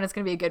tell though when it's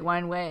going to be a good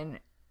one when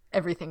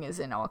everything is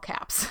in all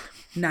caps.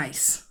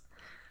 Nice.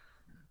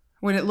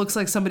 When it looks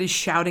like somebody's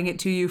shouting it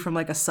to you from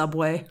like a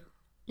subway.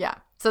 Yeah.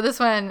 So this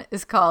one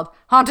is called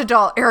Haunted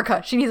Doll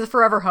Erica. She needs a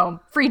forever home.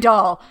 Free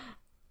doll.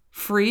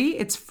 Free?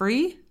 It's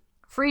free?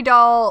 Free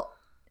doll.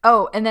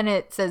 Oh, and then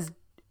it says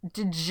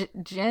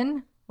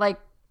Jin. Like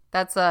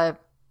that's like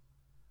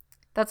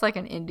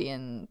an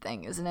Indian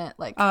thing, isn't it?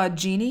 Like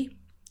Genie?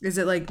 Is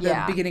it like the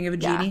Yeah. beginning of a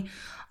Yeah. genie?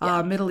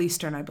 Middle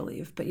Eastern, I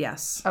believe. But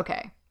yes.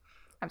 okay.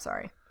 I'm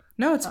sorry.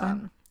 No, it's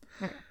fine.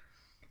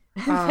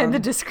 And the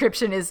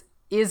description is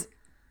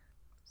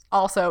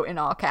also in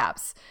all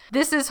caps.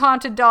 This is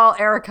haunted doll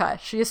Erica.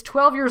 She is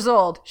 12 years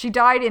old. She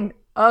died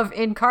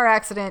in car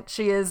accident.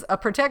 She is a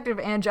protective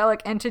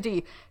angelic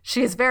entity.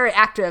 She is very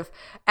active,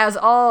 as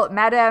all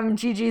Madame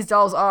Gigi's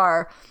dolls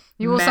are.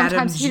 You will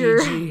sometimes hear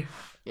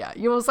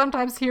you will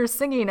sometimes hear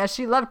singing as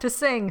she loved to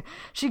sing.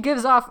 She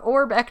gives off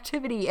orb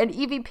activity and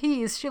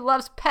EVPs. She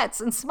loves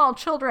pets and small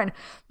children.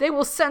 They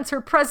will sense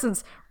her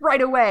presence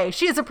right away.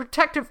 She is a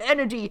protective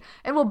entity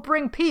and will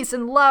bring peace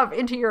and love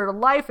into your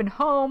life and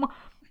home.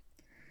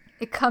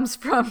 It comes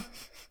from...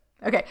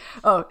 Okay.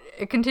 Oh,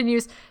 it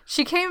continues.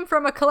 She came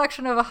from a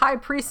collection of a high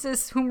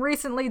priestess whom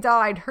recently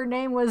died. Her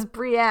name was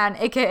Brienne,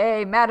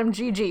 a.k.a. Madame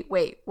Gigi.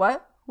 Wait,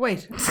 what?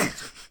 Wait.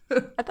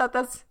 I thought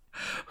that's...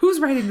 Who's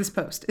writing this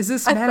post? Is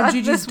this I Madame thought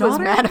Gigi's this daughter? was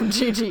Madame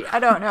Gigi. I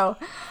don't know.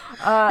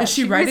 Is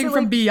she writing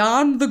from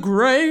beyond the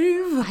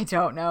grave? I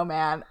don't know,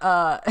 man.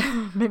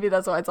 Maybe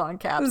that's why it's on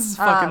caps. This is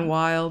fucking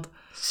wild.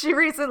 She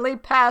recently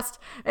passed,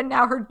 and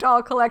now her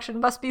doll collection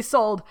must be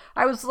sold.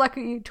 I was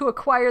lucky to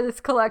acquire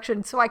this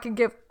collection so I can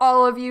give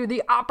all of you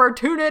the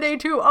opportunity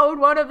to own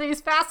one of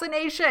these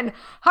fascination,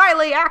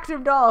 highly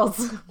active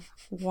dolls.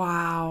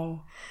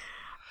 Wow.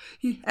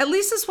 At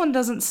least this one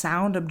doesn't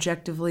sound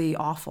objectively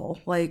awful.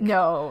 Like,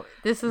 No,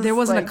 this is there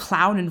wasn't like, a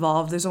clown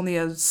involved. There's only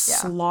a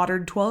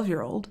slaughtered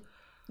 12-year-old.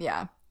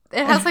 Yeah.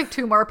 It has like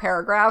 2 more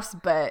paragraphs,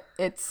 but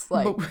it's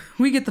like But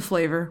we get the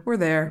flavor. We're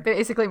there.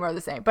 basically more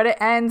the same. But it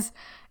ends,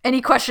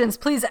 any questions,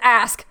 please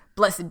ask.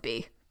 Blessed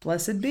be.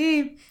 Blessed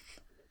be.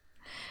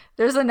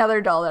 There's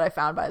another doll that I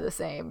found by the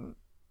same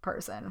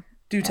person.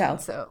 Do tell.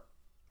 So,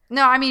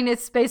 no, I mean,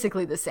 it's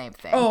basically the same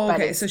thing. Oh, but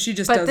okay. it's- So she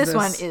just But does this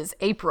one this. is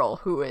April,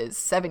 who is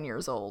 7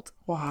 years old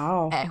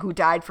Wow. and who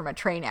died from a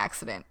train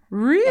accident.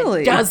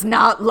 Really? Does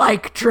not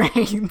like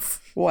trains.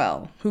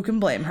 Well, who can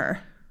blame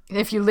her?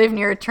 If you live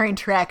near a train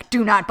track,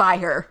 do not buy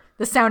her.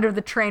 The sound of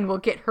the train will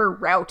get her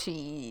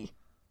rowdy.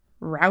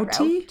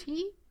 Rowdy?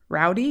 Rowdy?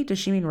 Rowdy? Does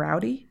she mean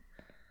rowdy?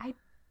 I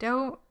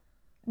don't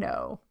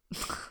know.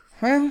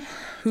 Well,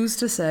 who's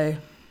to say?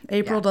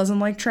 April doesn't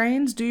like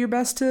trains. Do your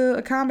best to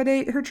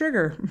accommodate her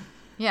trigger.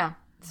 Yeah.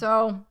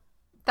 So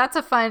that's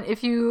a fun,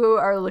 if you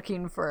are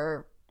looking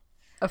for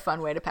a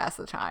fun way to pass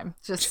the time,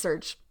 just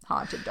search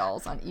haunted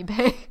dolls on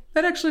eBay.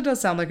 That actually does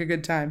sound like a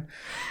good time.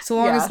 So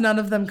long Yeah. as none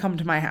of them come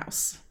to my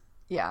house.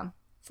 Yeah.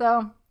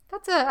 So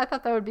I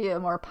thought that would be a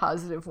more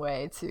positive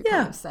way to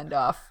kind of send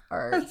off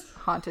our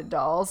haunted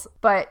dolls.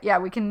 But yeah,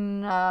 we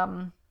can,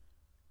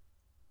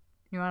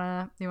 you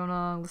want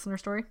a listener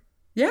story?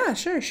 Yeah,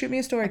 sure. Shoot me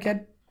a story,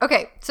 kid.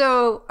 Okay,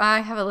 so I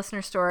have a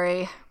listener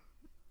story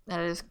that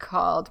is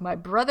called My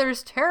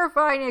Brother's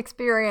Terrifying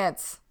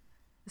Experience.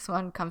 This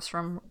one comes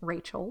from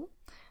Rachel.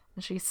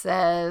 And she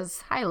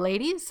says, "Hi,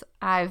 ladies.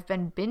 I've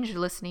been binge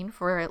listening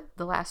for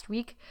the last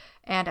week.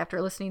 And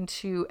after listening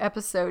to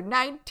episode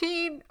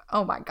 19,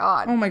 oh my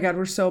God. Oh my god,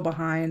 we're so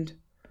behind.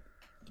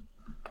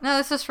 No,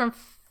 this is from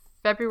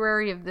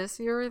February of this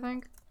year, I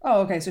think.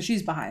 Oh, okay. So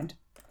she's behind.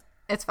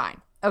 It's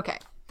fine. Okay.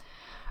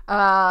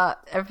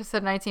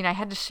 Episode 19, I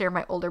had to share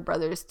my older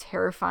brother's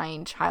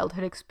terrifying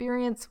childhood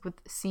experience with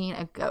seeing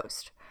a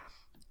ghost.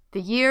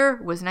 The year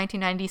was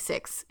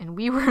 1996, and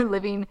we were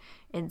living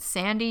in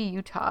Sandy,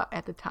 Utah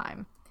at the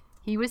time.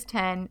 He was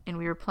 10, and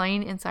we were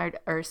playing inside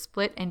our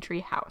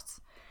split-entry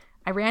house.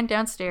 I ran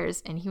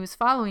downstairs, and he was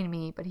following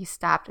me, but he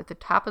stopped at the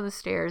top of the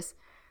stairs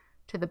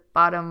to the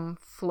bottom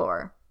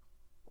floor.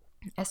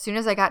 As soon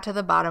as I got to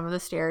the bottom of the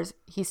stairs,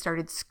 he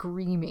started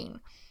screaming.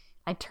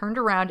 I turned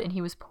around, and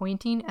he was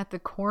pointing at the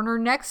corner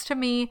next to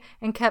me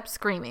and kept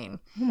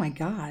screaming. Oh, my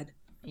God.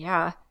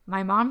 Yeah.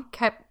 My mom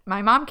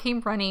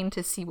came running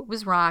to see what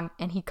was wrong,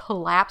 and he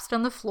collapsed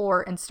on the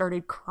floor and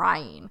started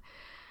crying.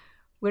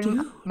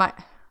 Dude.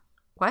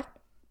 What?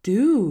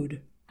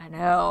 Dude. I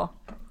know.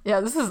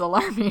 Yeah, this is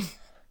alarming.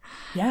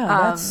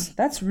 Yeah,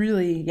 that's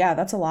really,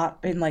 that's a lot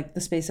in like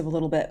the space of a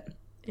little bit.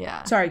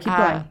 Yeah. Sorry, keep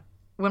going.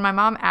 When my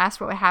mom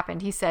asked what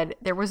happened, he said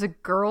there was a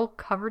girl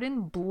covered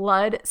in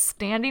blood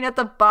standing at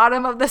the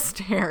bottom of the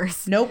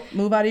stairs. Nope,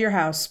 move out of your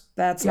house.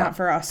 That's not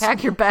for us.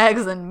 Pack your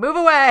bags and move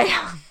away.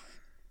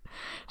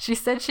 She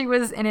said she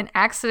was in an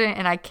accident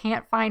and I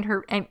can't find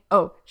her.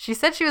 She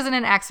said she was in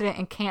an accident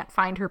and can't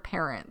find her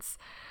parents.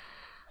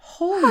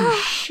 Holy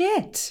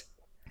shit.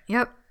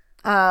 Yep.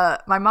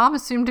 My mom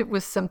assumed it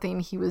was something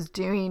he was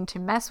doing to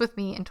mess with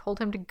me and told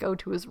him to go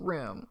to his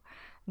room.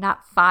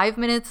 Not 5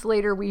 minutes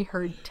later, we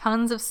heard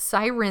tons of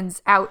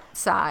sirens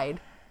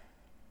outside.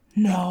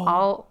 No.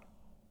 All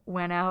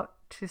went out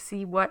to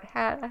see what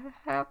had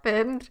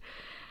happened.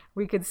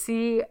 We could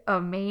see a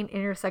main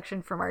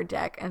intersection from our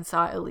deck and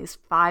saw at least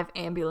 5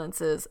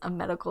 ambulances, a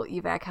medical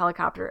evac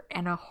helicopter,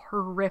 and a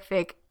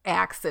horrific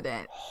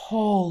accident.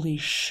 Holy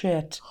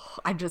shit.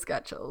 I just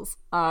got chills.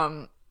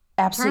 Absolute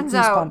turns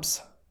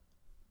goosebumps.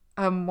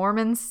 A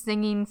Mormon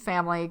singing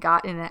family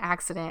got in an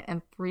accident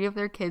and 3 of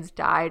their kids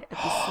died at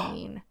the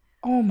scene.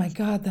 Oh my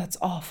God, that's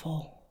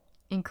awful.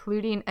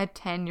 Including a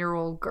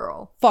 10-year-old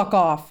girl. Fuck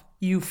off.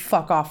 You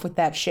fuck off with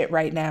that shit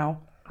right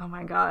now. Oh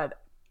my God.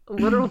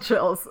 Literal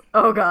chills.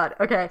 Oh God.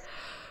 Okay.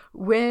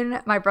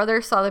 When my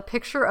brother saw the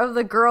picture of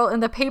the girl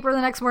in the paper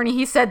the next morning,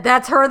 he said,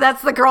 "That's her.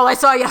 That's the girl I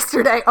saw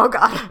yesterday." Oh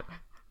God.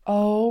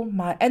 Oh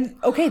my. And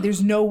okay,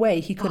 there's no way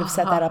he could have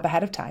set that up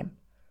ahead of time.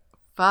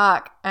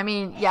 Fuck. I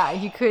mean, yeah,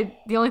 he could.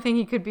 The only thing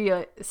he could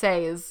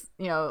say is,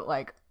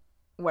 like,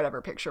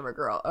 whatever picture of a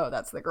girl. Oh,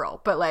 that's the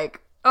girl. But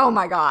like, oh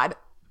my God.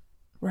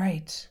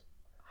 Right.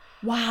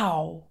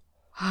 Wow.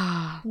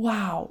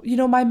 Wow.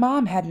 My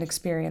mom had an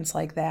experience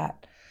like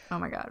that. Oh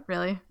my God.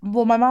 Really?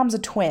 Well, my mom's a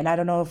twin. I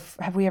don't know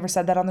have we ever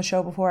said that on the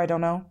show before? I don't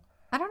know.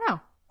 I don't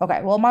know.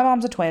 Okay. Well, my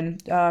mom's a twin,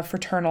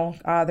 fraternal.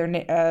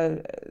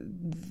 They're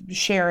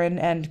Sharon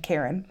and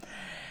Karen.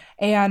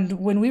 And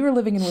when we were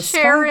living in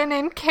Wisconsin... Sharon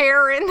and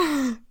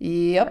Karen.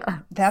 Yep.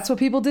 That's what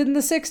people did in the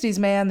 60s,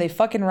 man. They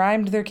fucking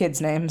rhymed their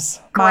kids'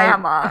 names.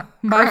 Grandpa,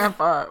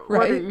 what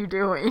right? are you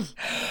doing?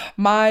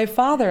 My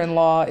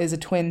father-in-law is a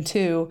twin,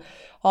 too.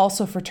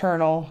 Also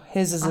fraternal.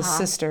 His is a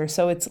sister.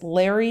 So it's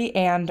Larry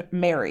and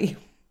Mary.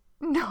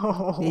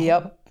 No.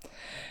 Yep.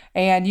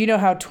 And you know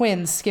how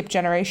twins skip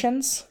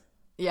generations?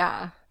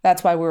 Yeah.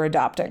 That's why we're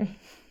adopting.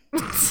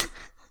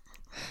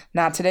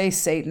 Not today,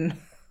 Satan.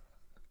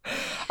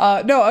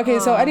 No, okay,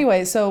 so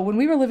anyway, so when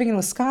we were living in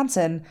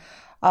Wisconsin,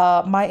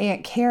 my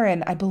Aunt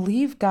Karen, I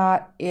believe,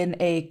 got in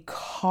a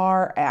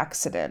car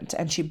accident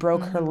and she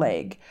broke her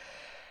leg.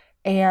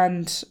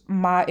 And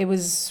my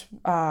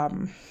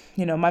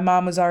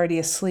mom was already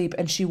asleep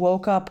and she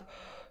woke up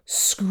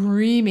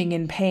screaming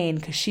in pain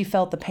because she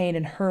felt the pain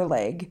in her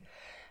leg.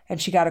 And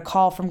she got a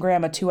call from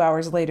Grandma 2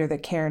 hours later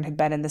that Karen had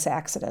been in this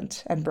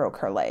accident and broke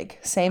her leg.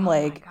 Same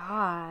leg. Oh, my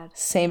God.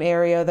 Same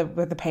area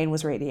where the pain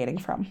was radiating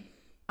from.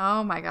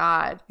 Oh, my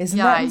God. Isn't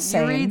that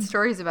insane? You read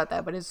stories about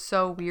that, but it's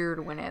so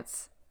weird when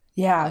it's...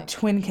 Yeah, like,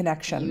 twin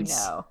connections. You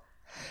know.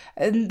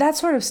 And that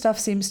sort of stuff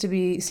seems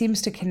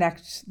to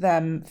connect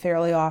them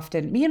fairly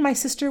often. Me and my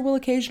sister will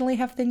occasionally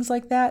have things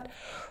like that.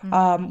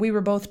 Mm-hmm. We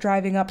were both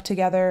driving up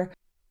together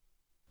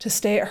to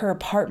stay at her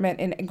apartment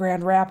in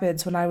Grand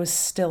Rapids when I was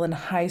still in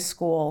high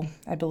school,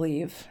 I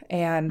believe.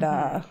 And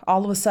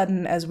all of a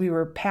sudden, as we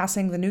were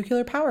passing the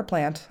nuclear power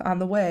plant on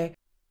the way,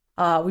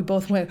 we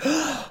both went,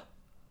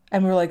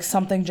 and we were like,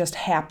 something just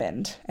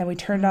happened. And we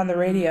turned on the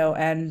radio,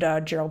 and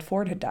Gerald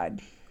Ford had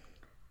died.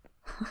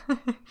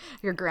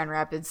 Your Grand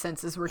Rapids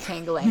senses were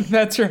tingling.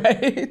 That's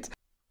right.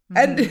 Mm-hmm.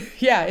 And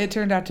yeah, it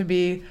turned out to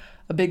be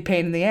a big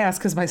pain in the ass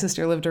because my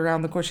sister lived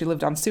around the course. She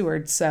lived on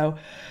Seward. So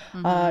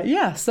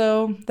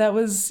so that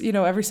was,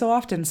 every so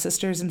often,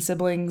 sisters and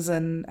siblings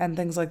and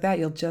things like that,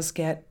 you'll just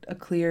get a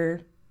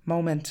clear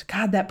moment.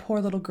 God, that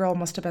poor little girl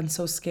must have been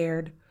so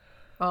scared.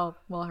 Well,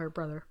 her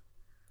brother.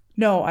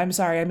 No, I'm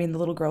sorry. I mean the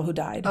little girl who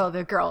died. Oh,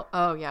 the girl.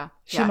 Oh, yeah.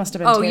 She must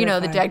have been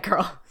terrified. The dead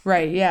girl.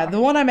 Right, yeah. The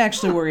one I'm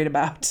actually worried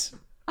about.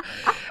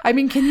 I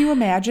mean, can you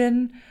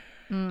imagine,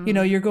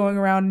 you're going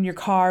around in your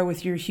car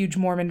with your huge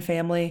Mormon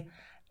family,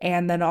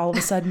 and then all of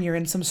a sudden you're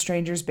in some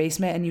stranger's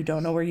basement and you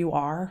don't know where you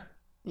are?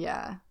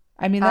 Yeah.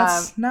 I mean,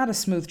 that's not a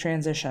smooth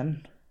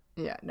transition.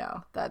 Yeah,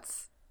 no.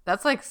 That's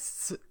like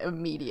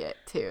immediate,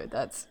 too.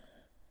 That's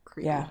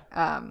creepy. Yeah.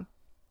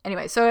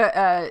 Anyway,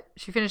 so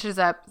she finishes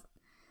up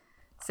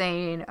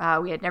saying,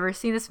 we had never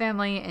seen this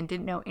family and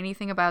didn't know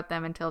anything about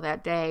them until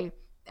that day.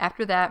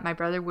 After that, my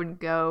brother wouldn't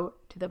go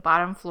to the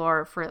bottom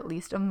floor for at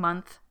least a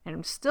month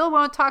and still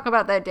won't talk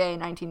about that day in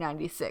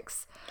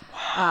 1996.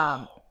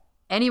 Wow.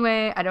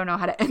 Anyway, I don't know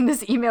how to end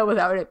this email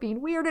without it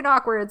being weird and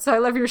awkward, so I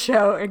love your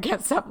show and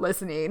can't stop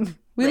listening.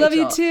 We love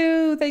you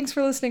too. Thanks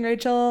for listening,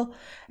 Rachel.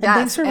 And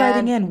thanks for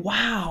writing in.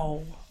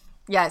 Wow.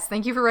 Yes,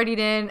 thank you for writing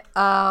in.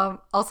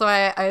 Also,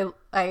 I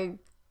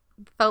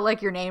felt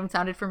like your name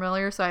sounded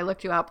familiar, so I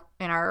looked you up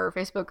in our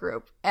Facebook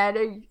group,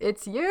 and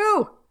it's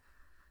you.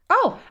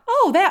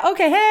 Oh, that,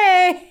 okay,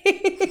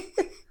 hey.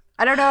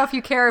 I don't know if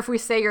you care if we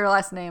say your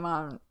last name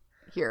on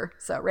here.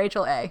 So,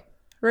 Rachel A.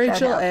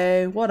 Rachel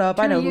A, what up?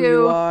 I know who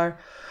you are.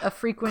 A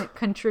frequent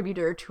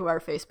contributor to our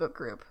Facebook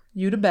group.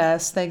 You the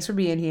best. Thanks for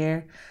being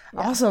here.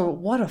 Yeah. Also,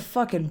 what a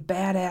fucking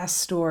badass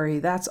story.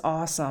 That's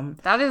awesome.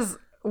 That is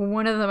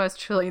one of the most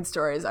chilling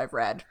stories I've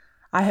read.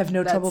 I have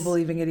no trouble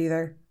believing it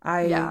either.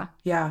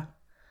 Yeah.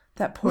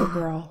 That poor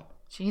girl.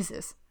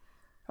 Jesus.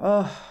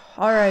 Oh,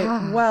 all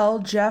right. Well,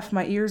 Jeff,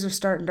 my ears are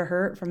starting to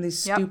hurt from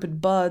these stupid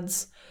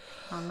buds.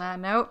 On that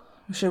note,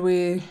 should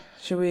we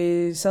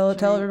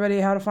tell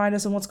everybody how to find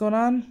us and what's going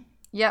on?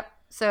 Yep.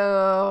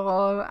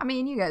 So, I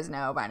mean, you guys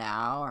know by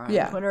now. We're on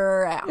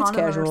Twitter at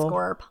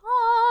 @haunted_pod.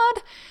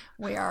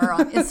 We are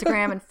on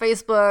Instagram and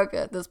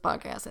Facebook. This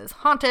podcast is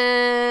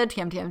Haunted.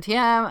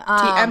 TM.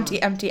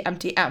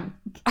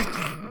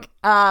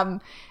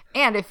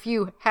 And if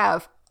you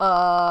have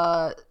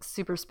a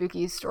super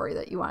spooky story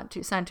that you want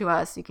to send to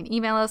us, you can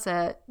email us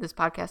at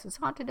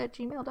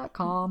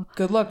thispodcastishaunted@gmail.com.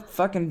 Good luck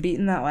fucking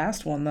beating that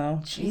last one, though.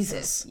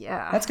 Jesus.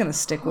 Yeah. That's going to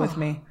stick with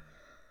me.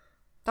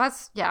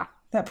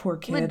 That poor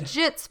kid.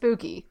 Legit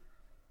spooky.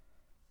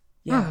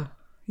 Yeah.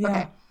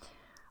 Okay.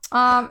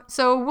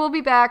 So we'll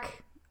be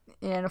back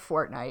in a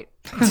fortnight.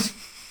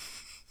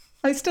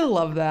 I still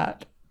love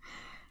that.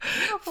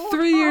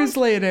 3 years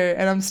later,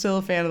 and I'm still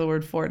a fan of the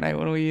word fortnight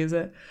when we use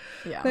it.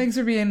 Yeah. Thanks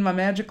for being my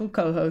magical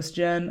co-host,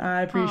 Jen.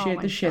 I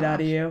appreciate the shit out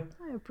of you.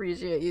 I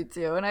appreciate you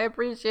too. And I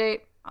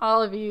appreciate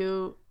all of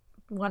you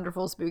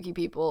wonderful spooky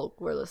people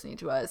who are listening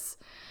to us.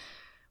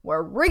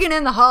 We're rigging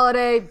in the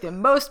holiday, the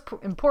most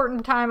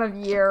important time of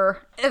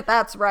year. If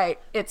that's right.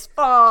 It's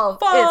fall.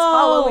 It's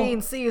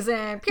Halloween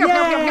season. Pew, pew,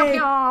 pew, pew, pew.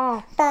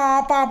 Ba,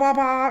 ba, ba,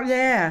 ba.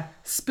 Yeah.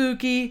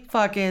 Spooky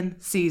fucking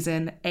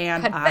season.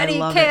 And confetti I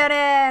love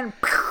cannon.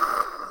 It.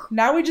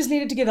 Now we just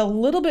need it to get a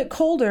little bit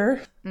colder.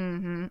 Just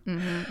come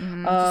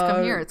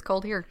here. It's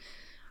cold here.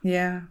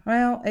 Yeah.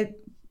 Well,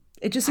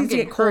 it just needs to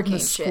get cold in the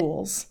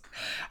schools.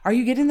 Are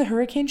you getting the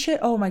hurricane shit?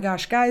 Oh my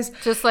gosh, guys.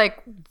 Just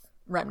like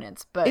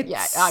remnants, but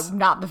I'm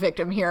not the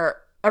victim here.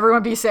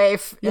 Everyone be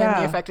safe in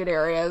the affected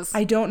areas.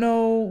 I don't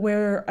know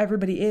where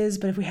everybody is,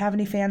 but if we have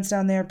any fans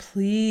down there,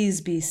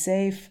 please be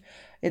safe.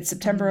 It's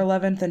September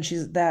 11th, and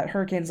that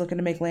hurricane's looking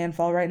to make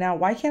landfall right now.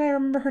 Why can't I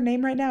remember her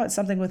name right now? It's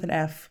something with an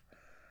F.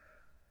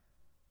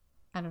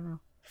 I don't know.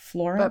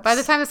 Florence? But by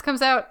the time this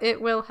comes out,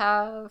 it will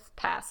have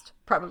passed,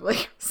 probably.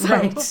 So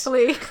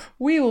hopefully.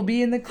 We will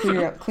be in the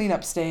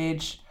cleanup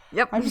stage.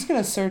 Yep. I'm just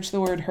going to search the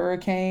word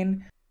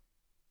hurricane.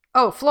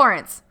 Oh,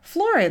 Florence.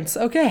 Florence.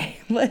 Okay.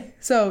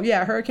 So,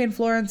 yeah, Hurricane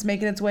Florence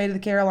making its way to the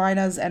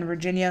Carolinas and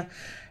Virginia.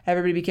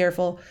 Everybody be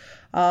careful.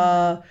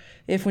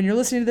 If when you're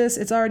listening to this,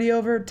 it's already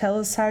over, tell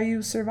us how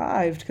you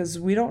survived, because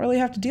we don't really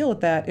have to deal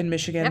with that in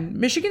Michigan. Yep.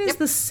 Michigan is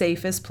the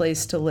safest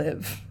place to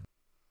live.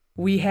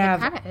 We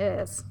have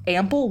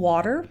ample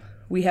water.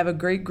 We have a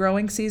great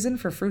growing season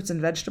for fruits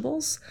and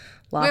vegetables.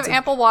 We have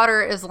ample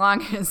water as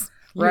long as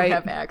you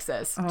have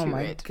access to it. Oh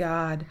my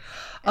God.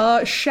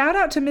 Shout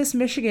out to Miss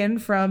Michigan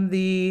from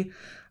the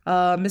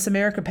Miss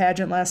America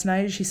pageant last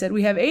night. She said,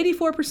 we have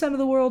 84% of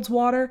the world's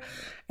water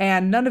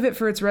and none of it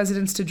for its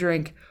residents to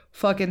drink.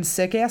 Fucking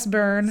sick ass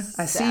burn.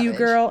 I see you,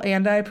 girl,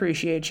 and I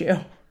appreciate you.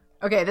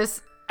 Okay,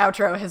 this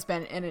outro has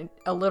been in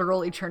a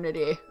literal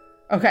eternity.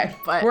 Okay,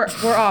 but we're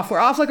off. We're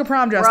off like a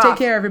prom dress. Take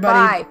care,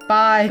 everybody.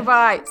 Bye.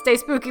 Goodbye. Stay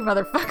spooky,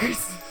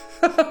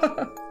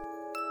 motherfuckers.